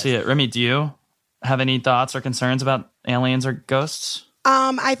love to see it. Remy, do you have any thoughts or concerns about aliens or ghosts?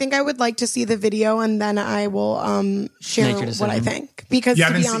 I think I would like to see the video, and then I will share what I think. Because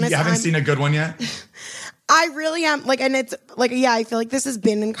to be honest, you haven't seen a good one yet. I really am like, and it's like, yeah, I feel like this has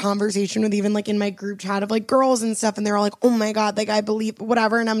been in conversation with even like in my group chat of like girls and stuff. And they're all like, oh my God, like I believe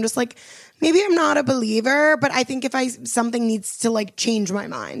whatever. And I'm just like, maybe I'm not a believer, but I think something needs to like change my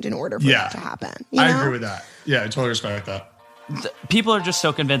mind in order for that to happen. You know? I agree with that. Yeah, I totally respect that. People are just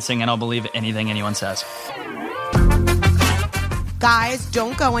so convincing, and I'll believe anything anyone says. Guys,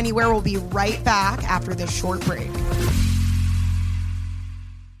 don't go anywhere. We'll be right back after this short break.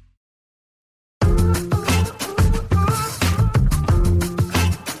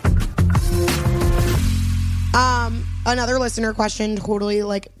 Another listener question, totally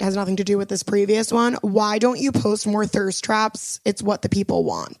like has nothing to do with this previous one. Why don't you post more thirst traps? It's what the people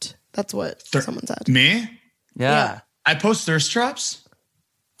want. That's what someone said. Me? Yeah. I post thirst traps?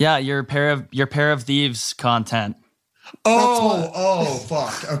 Yeah, your pair of thieves content. Oh,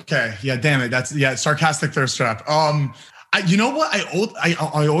 fuck. Okay. Yeah, damn it. That's sarcastic thirst trap. You know what?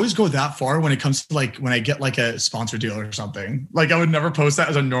 I always go that far when it comes to like when I get like a sponsor deal or something. Like I would never post that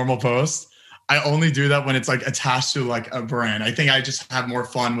as a normal post. I only do that when it's like attached to like a brand. I think I just have more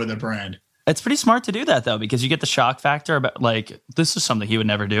fun with a brand. It's pretty smart to do that though, because you get the shock factor about like this is something he would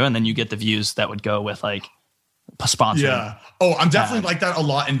never do, and then you get the views that would go with like sponsoring. Yeah. Oh, I'm definitely like that a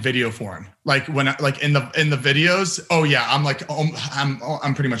lot in video form. Like when like in the videos. Oh yeah, I'm like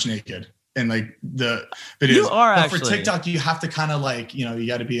I'm pretty much naked in like the videos. You are but actually. For TikTok, you have to kind of like you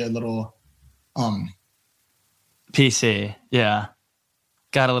got to be a little PC. Yeah,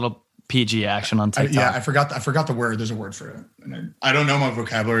 got a little PG action on TikTok. I forgot the word. There's a word for it. And I don't know my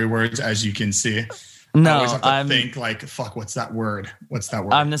vocabulary words, as you can see. No, I always have to think like, fuck, what's that word?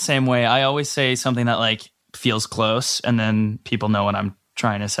 I'm the same way. I always say something that like feels close, and then people know what I'm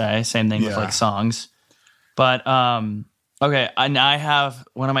trying to say. Same thing with like songs. But okay, and I have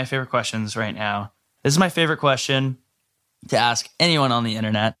one of my favorite questions right now. This is my favorite question to ask anyone on the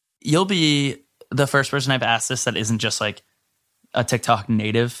internet. You'll be the first person I've asked this that isn't just like a TikTok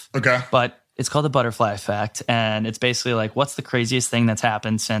native. Okay. But it's called the butterfly effect. And it's basically like, what's the craziest thing that's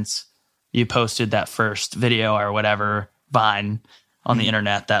happened since you posted that first video or whatever Vine on the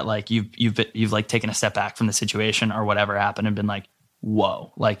internet that like you've like taken a step back from the situation or whatever happened and been like,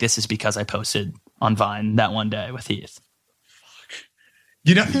 whoa, like this is because I posted on Vine that one day with Heath.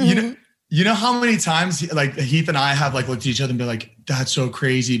 You know how many times like Heath and I have like looked at each other and been like, that's so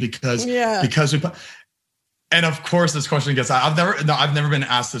crazy because we. And of course, this question gets. I've never been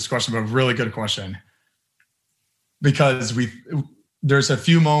asked this question, but a really good question. Because there's a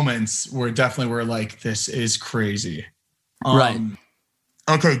few moments where definitely we're like, this is crazy, right?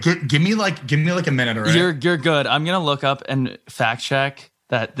 Okay, give me like a minute, all right? You're good. I'm gonna look up and fact check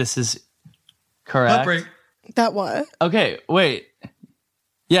that this is correct. That what? Okay, wait.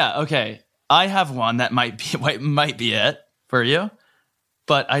 Yeah, okay. I have one that might be it for you,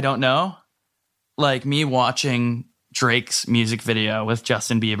 but I don't know. Like me watching Drake's music video with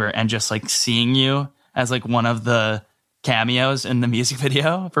Justin Bieber and just like seeing you as like one of the cameos in the music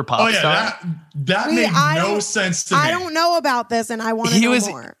video for Popstar. That made no sense to me. I don't know about this and I want to know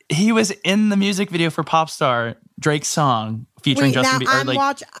more. He was in the music video for Popstar, Drake's song featuring Justin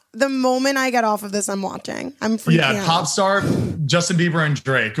Bieber. The moment I get off of this, I'm watching. I'm freaking out. Popstar, Justin Bieber and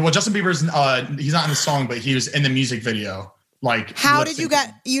Drake. Well, Justin Bieber's he's not in the song, but he was in the music video. Like, how did you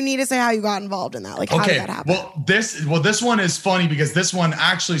you need to say how you got involved in that? Like, how did that happen? Well, this one is funny because this one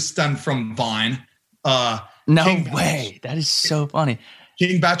actually stemmed from Vine. No way. That is so funny.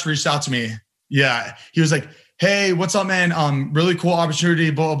 King Batch reached out to me. Yeah. He was like, hey, what's up, man? Really cool opportunity,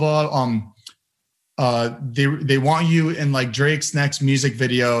 blah, blah, blah. They want you in like Drake's next music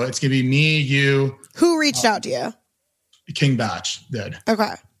video. It's gonna be me, you. Who reached out to you? King Batch did.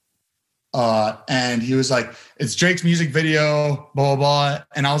 Okay. And he was like, it's Drake's music video, blah, blah, blah.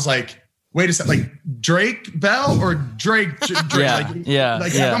 And I was like, wait a second, like Drake Bell or Drake? Yeah.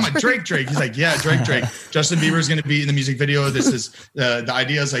 I'm like, Drake. He's like, yeah, Drake. Justin Bieber is going to be in the music video. This is the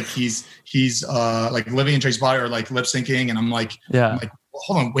idea is like, he's like living in Drake's body or like lip syncing. And I'm like,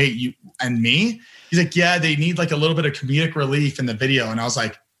 hold on, wait, you and me? He's like, yeah, they need like a little bit of comedic relief in the video. And I was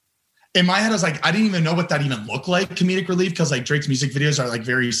like, in my head, I was like, I didn't even know what that even looked like, comedic relief, because like Drake's music videos are like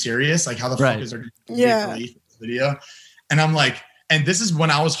very serious. Like, how the fuck is there comedic relief in this video? And I'm like, and this is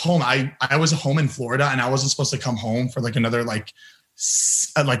when I was home. I was home in Florida, and I wasn't supposed to come home for like another like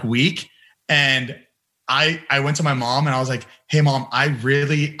week. And I went to my mom and I was like, hey mom,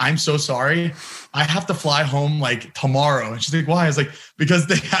 I'm so sorry. I have to fly home like tomorrow. And she's like, why? I was like, because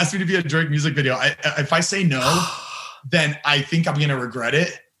they asked me to be a Drake music video. If I say no, then I think I'm going to regret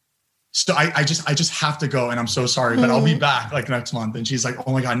it. So I just have to go, and I'm so sorry, but I'll be back like next month. And she's like,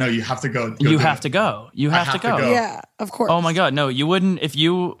 oh my God, no, you have to go. You have to go. You have to go. Yeah, of course. Oh my God, no, you wouldn't. If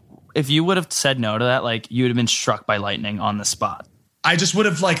you would have said no to that, like you would have been struck by lightning on the spot. I just would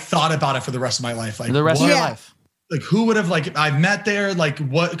have like thought about it for the rest of my life. Like for the rest of your life. Like who would have like I've met there? Like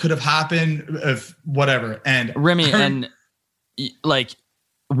what could have happened if whatever? And Remy and like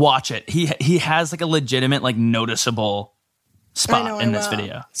watch it. He has like a legitimate like noticeable spot in this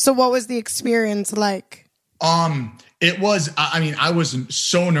video. So what was the experience like? It was, I was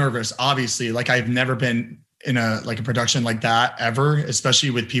so nervous, obviously. Like I've never been in a production like that ever,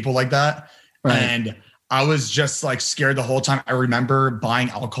 especially with people like that. Right. And I was just like scared the whole time. I remember buying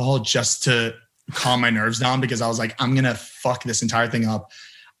alcohol just to calm my nerves down because I was like, I'm going to fuck this entire thing up.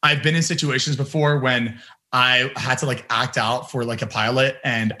 I've been in situations before when I had to like act out for like a pilot,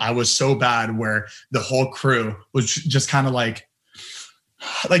 and I was so bad where the whole crew was just kind of like,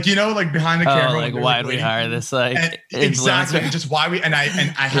 you know, like behind the camera. Like, why did we hire this? Like, exactly. Just why and I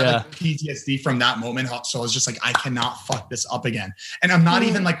had like PTSD from that moment. So I was just like, I cannot fuck this up again. And I'm not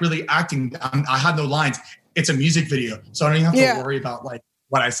even like really acting. I had no lines. It's a music video. So I don't even have to worry about like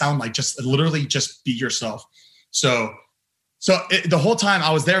what I sound like. Just literally just be yourself. So the whole time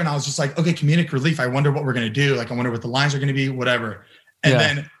I was there and I was just like, okay, comedic relief. I wonder what we're going to do. Like, I wonder what the lines are going to be, whatever.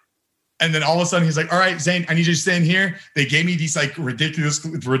 And then all of a sudden he's like, all right, Zane, I need you to stand here. They gave me these like ridiculous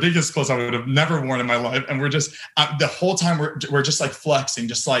clothes I would have never worn in my life. And we're just, the whole time we're just like flexing,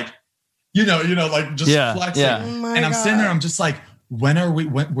 just like, you know, like just flexing. Yeah. Oh and I'm sitting there, I'm just like, when are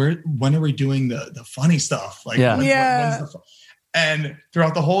we doing the funny stuff? Like, and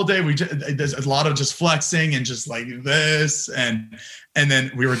throughout the whole day, there's a lot of just flexing and just like this. And then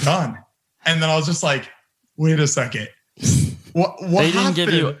we were done. And then I was just like, wait a second. What they didn't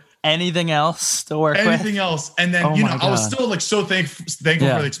give you anything else to work with? Anything else. And then, I was still like so thankful for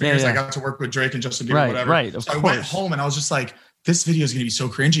the experience. I got to work with Drake and Justin Bieber, whatever. Right, so I went home and I was just like, this video is going to be so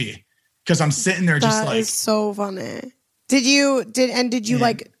cringy. Because I'm sitting there just that is so funny. Did you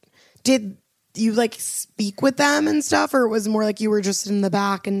speak with them and stuff, or it was more like you were just in the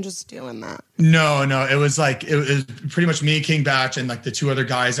back and just doing that? No, it was like it was pretty much me, King Batch, and like the two other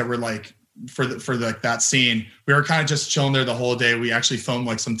guys that were like for that scene. We were kind of just chilling there the whole day. We actually filmed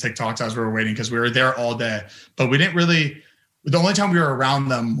like some TikToks as we were waiting because we were there all day. But we didn't really. The only time we were around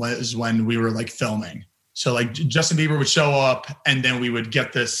them was when we were like filming. So like Justin Bieber would show up and then we would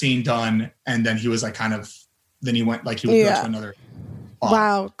get the scene done, and then he was like then he went like he would go to another.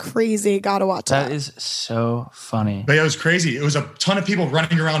 Wow, crazy. Gotta watch that. That is so funny. But it was crazy. It was a ton of people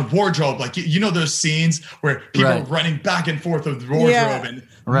running around wardrobe. Like, you know those scenes where people are running back and forth with wardrobe and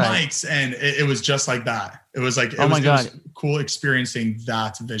mics. And it was just like that. It was like, it was cool experiencing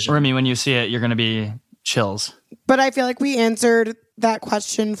that vision. Remy, when you see it, you're going to be chills. But I feel like we answered that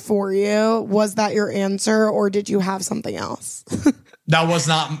question for you. Was that your answer, or did you have something else? That was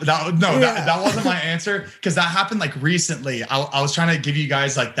not that wasn't my answer, because that happened like recently. I was trying to give you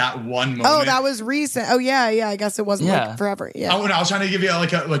guys like that one moment. Oh, that was recent. Oh yeah. I guess it wasn't like forever. Yeah. I was trying to give you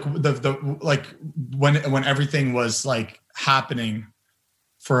like when everything was like happening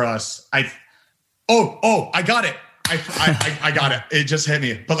for us. I got it. I got it. It just hit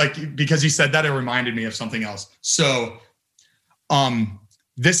me. But like, because you said that, it reminded me of something else. So,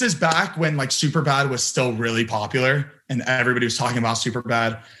 this is back when like Superbad was still really popular and everybody was talking about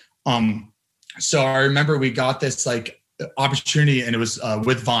Superbad. So I remember we got this like opportunity, and it was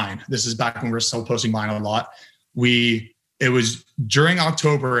with Vine. This is back when we were still posting Vine a lot. It was during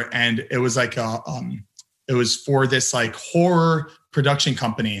October, and it was like it was for this like horror production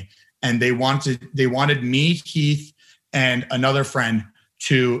company, and they wanted me, Heath, and another friend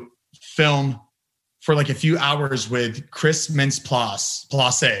to film for like a few hours with Chris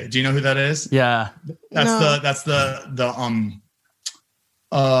Mintz-Plasse. Do you know who that is? Yeah. That's the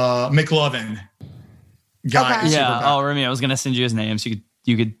McLovin guy. Okay. Yeah. Oh, Remy, I was gonna send you his name so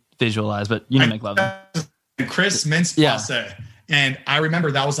you could visualize, but you know McLovin. Chris Mintz-Plasse. Yeah. And I remember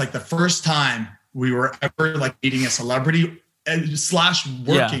that was like the first time we were ever like meeting a celebrity /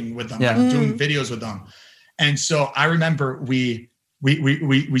 working with them, like doing videos with them. And so I remember we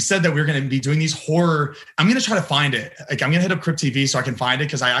said that we were going to be doing these horror. I'm going to try to find it. Like, I'm going to hit up Crypt TV so I can find it,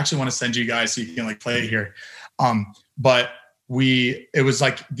 because I actually want to send you guys so you can like play it here. But it was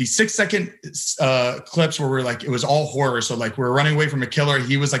like the 6-second clips where we're like, it was all horror. So like we're running away from a killer.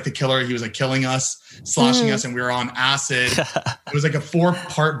 He was like the killer. He was like killing us, slashing us, and we were on acid. It was like a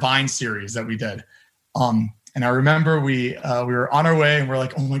 4-part Vine series that we did. And I remember we were on our way, and we're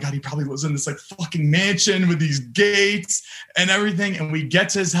like, oh my God, he probably lives in this like fucking mansion with these gates and everything. And we get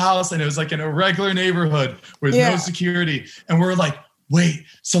to his house, and it was like in a regular neighborhood with no security. And we're like, wait,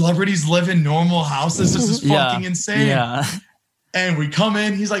 celebrities live in normal houses? This is fucking insane. Yeah. And we come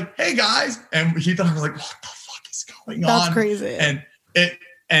in, he's like, hey guys. And he thought, we were like, what the fuck is going on? That's crazy.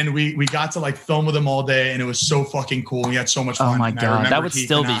 And we got to like film with him all day, and it was so fucking cool. We had so much fun. Oh my God, that would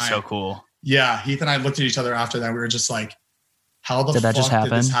still be so cool. Yeah, Heath and I looked at each other after that. We were just like, how the fuck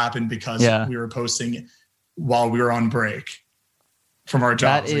did this happen? Because we were posting while we were on break from our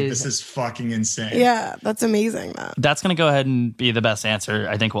jobs. Like, this is fucking insane. Yeah, that's amazing. That's going to go ahead and be the best answer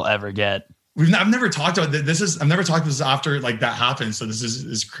I think we'll ever get. I've never talked about this. I've never talked about this after like that happened. So this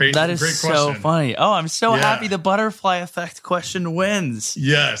is crazy. That is great so funny. Oh, I'm so happy the butterfly effect question wins.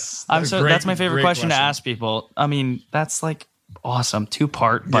 Yes. That's my favorite question to ask people. I mean, that's like awesome.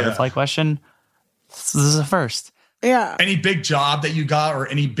 2-part butterfly question. This is a first. Yeah. Any big job that you got or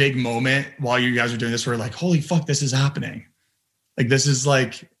any big moment while you guys are doing this where like, holy fuck, this is happening. Like, this is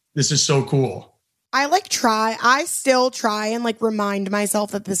so cool. I still try and like remind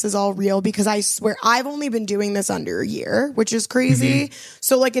myself that this is all real because I swear I've only been doing this under a year, which is crazy. Mm-hmm.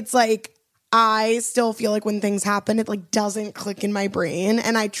 So like, it's like, I still feel like when things happen, it like doesn't click in my brain.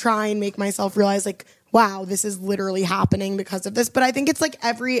 And I try and make myself realize like, wow, this is literally happening because of this. But I think it's like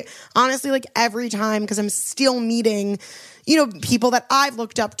every time, because I'm still meeting, people that I've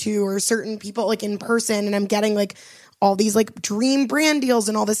looked up to or certain people like in person, and I'm getting like all these like dream brand deals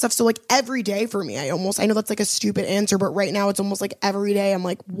and all this stuff. So like every day for me, I know that's like a stupid answer, but right now it's almost like every day I'm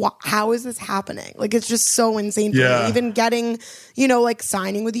like, how is this happening? Like, it's just so insane for me. Even getting, like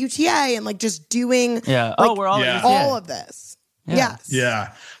signing with UTA and like just doing we're all of this. Yeah. Yes.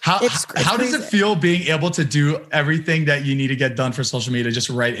 Yeah. How does it feel being able to do everything that you need to get done for social media just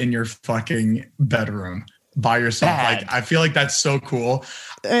right in your fucking bedroom by yourself? Like, I feel like that's so cool.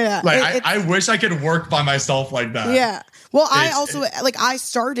 Yeah. Like, I wish I could work by myself like that. Yeah. Well, I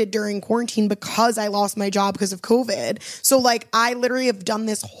started during quarantine because I lost my job because of COVID. So like, I literally have done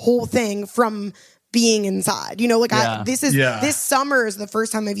this whole thing from being inside, this summer is the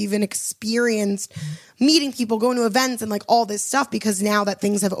first time I've even experienced meeting people, going to events and like all this stuff, because now that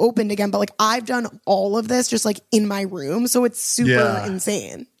things have opened again, but like I've done all of this just like in my room. So it's super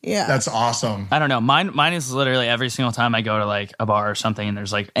insane. Yeah. That's awesome. I don't know. Mine is literally every single time I go to like a bar or something and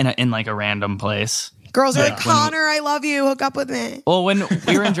there's like in like a random place. Girls are like, Connor, I love you. Hook up with me. Well, when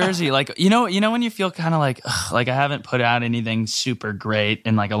we were in Jersey, like, when you feel kind of like I haven't put out anything super great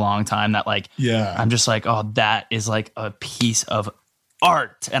in like a long time, that like, I'm just like, oh, that is like a piece of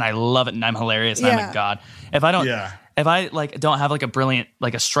art and I love it and I'm hilarious and I'm a god. If I like don't have like a brilliant,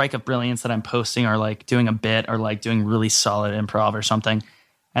 like a strike of brilliance that I'm posting or like doing a bit or like doing really solid improv or something,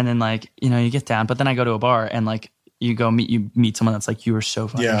 and then like, you get down, but then I go to a bar and like, you meet someone that's like, you were so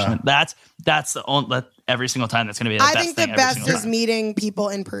funny. Yeah. That's the only, every single time that's going to be the best thing. I think the best is meeting people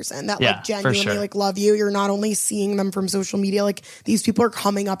in person that like genuinely like love you. You're not only seeing them from social media. Like, these people are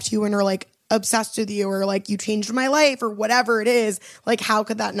coming up to you and are like obsessed with you, or like, you changed my life or whatever it is. Like, how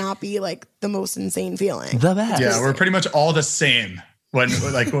could that not be like the most insane feeling? The best. Yeah. We're pretty much all the same. When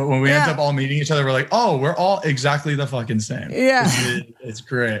we end up all meeting each other, we're like, oh, we're all exactly the fucking same. Yeah. It's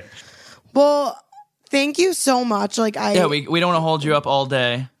great. Well, thank you so much. Like, we don't want to hold you up all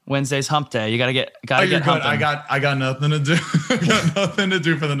day. Wednesday's hump day. You gotta get humping. I got nothing to do. I got nothing to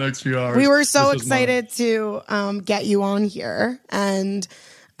do for the next few hours. We were so excited to get you on here, and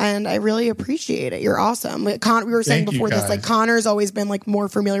I really appreciate it. You're awesome. Like, we were saying before this, like, Connor's always been like more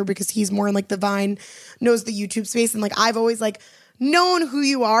familiar because he's more in like the Vine, knows the YouTube space, and like I've always like known who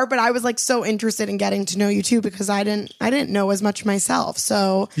you are, but I was like so interested in getting to know you too because I didn't know as much myself.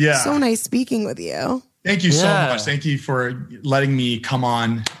 So so nice speaking with you. Thank you so much. Thank you for letting me come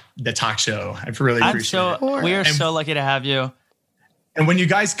on the talk show. I really appreciate it. We are so lucky to have you. And when you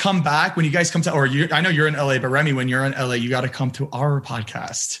guys come back, I know you're in LA, but Remy, when you're in LA, you got to come to our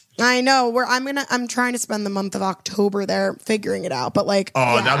podcast. I know. I'm trying to spend the month of October there figuring it out, but like,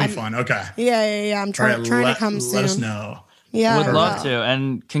 that'd be fun. Okay. Yeah. I'm trying to come soon. Let us know. Yeah. Would love to.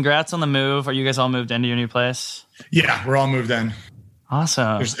 And congrats on the move. Are you guys all moved into your new place? Yeah, we're all moved in.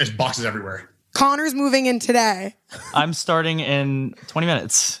 Awesome. There's boxes everywhere. Connor's moving in today. I'm starting in 20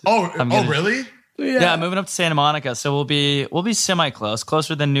 minutes. Really? Yeah, I'm moving up to Santa Monica, so we'll be semi-close,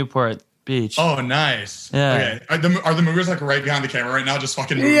 closer than Newport Beach. Oh, nice. Yeah. Okay. Are the movers like right behind the camera right now, just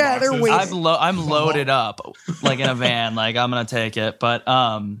fucking moving boxes? They're waiting. I'm loaded up, like in a van. Like, I'm gonna take it, but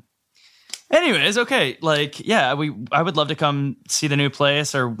anyways, okay. Like, I would love to come see the new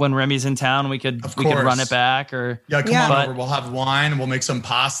place, or when Remy's in town, we could run it back, or come on over. We'll have wine. We'll make some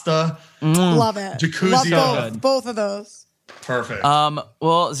pasta. Love it. Jacuzzi. Love both of those. Perfect.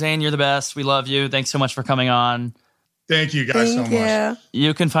 Well, Zane, you're the best. We love you. Thanks so much for coming on. Thank you guys so much.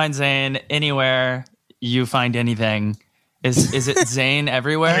 You can find Zane anywhere you find anything. Is it Zane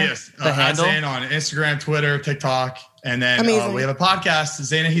everywhere? Yes. The handle? Zane on Instagram, Twitter, TikTok. And then we have a podcast,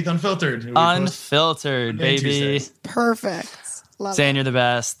 Zane and Heath Unfiltered. Unfiltered, baby. Perfect. Love Zane, it. you're the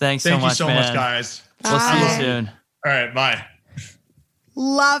best. Thank you so much, guys. We'll see you soon. All right, bye.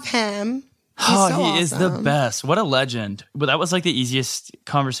 Love him. He is the best. What a legend. But that was like the easiest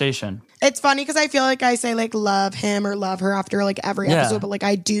conversation. It's funny because I feel like I say like love him or love her after like every episode, but like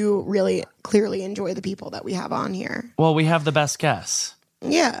I do really clearly enjoy the people that we have on here. Well, we have the best guests.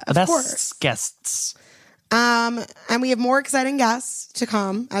 Yeah, of course. Best guests. And we have more exciting guests to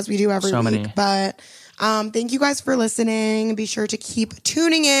come as we do every week. Many. But Thank you guys for listening. Be sure to keep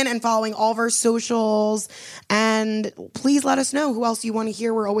tuning in and following all of our socials. And please let us know who else you want to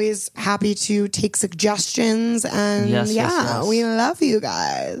hear. We're always happy to take suggestions. And yes. We love you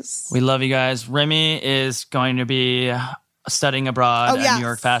guys. We love you guys. Remy is going to be studying abroad at New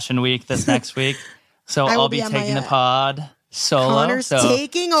York Fashion Week this next week. So I'll be taking the pod solo. Connor's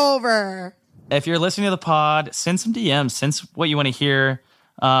taking over. If you're listening to the pod, send some DMs. Send what you want to hear.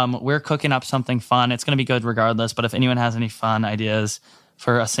 We're cooking up something fun. It's going to be good regardless. But if anyone has any fun ideas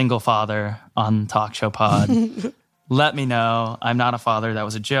for a single father on Talk Show Pod, let me know. I'm not a father. That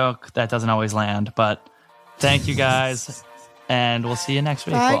was a joke. That doesn't always land. But thank you guys. And we'll see you next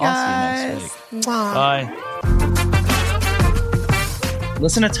week. Bye, we'll guys. all see you next week. Bye.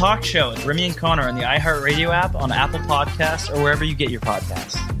 Listen to Talk Show with Remy and Connor on the iHeartRadio app, on Apple Podcasts, or wherever you get your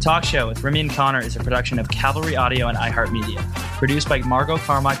podcasts. Talk Show with Remy and Connor is a production of Cavalry Audio and iHeartMedia. Produced by Margot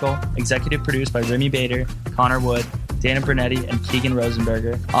Carmichael, executive produced by Remy Bader, Connor Wood, Dana Brunetti, and Keegan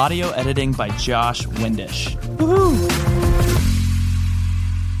Rosenberger. Audio editing by Josh Windish. Woohoo!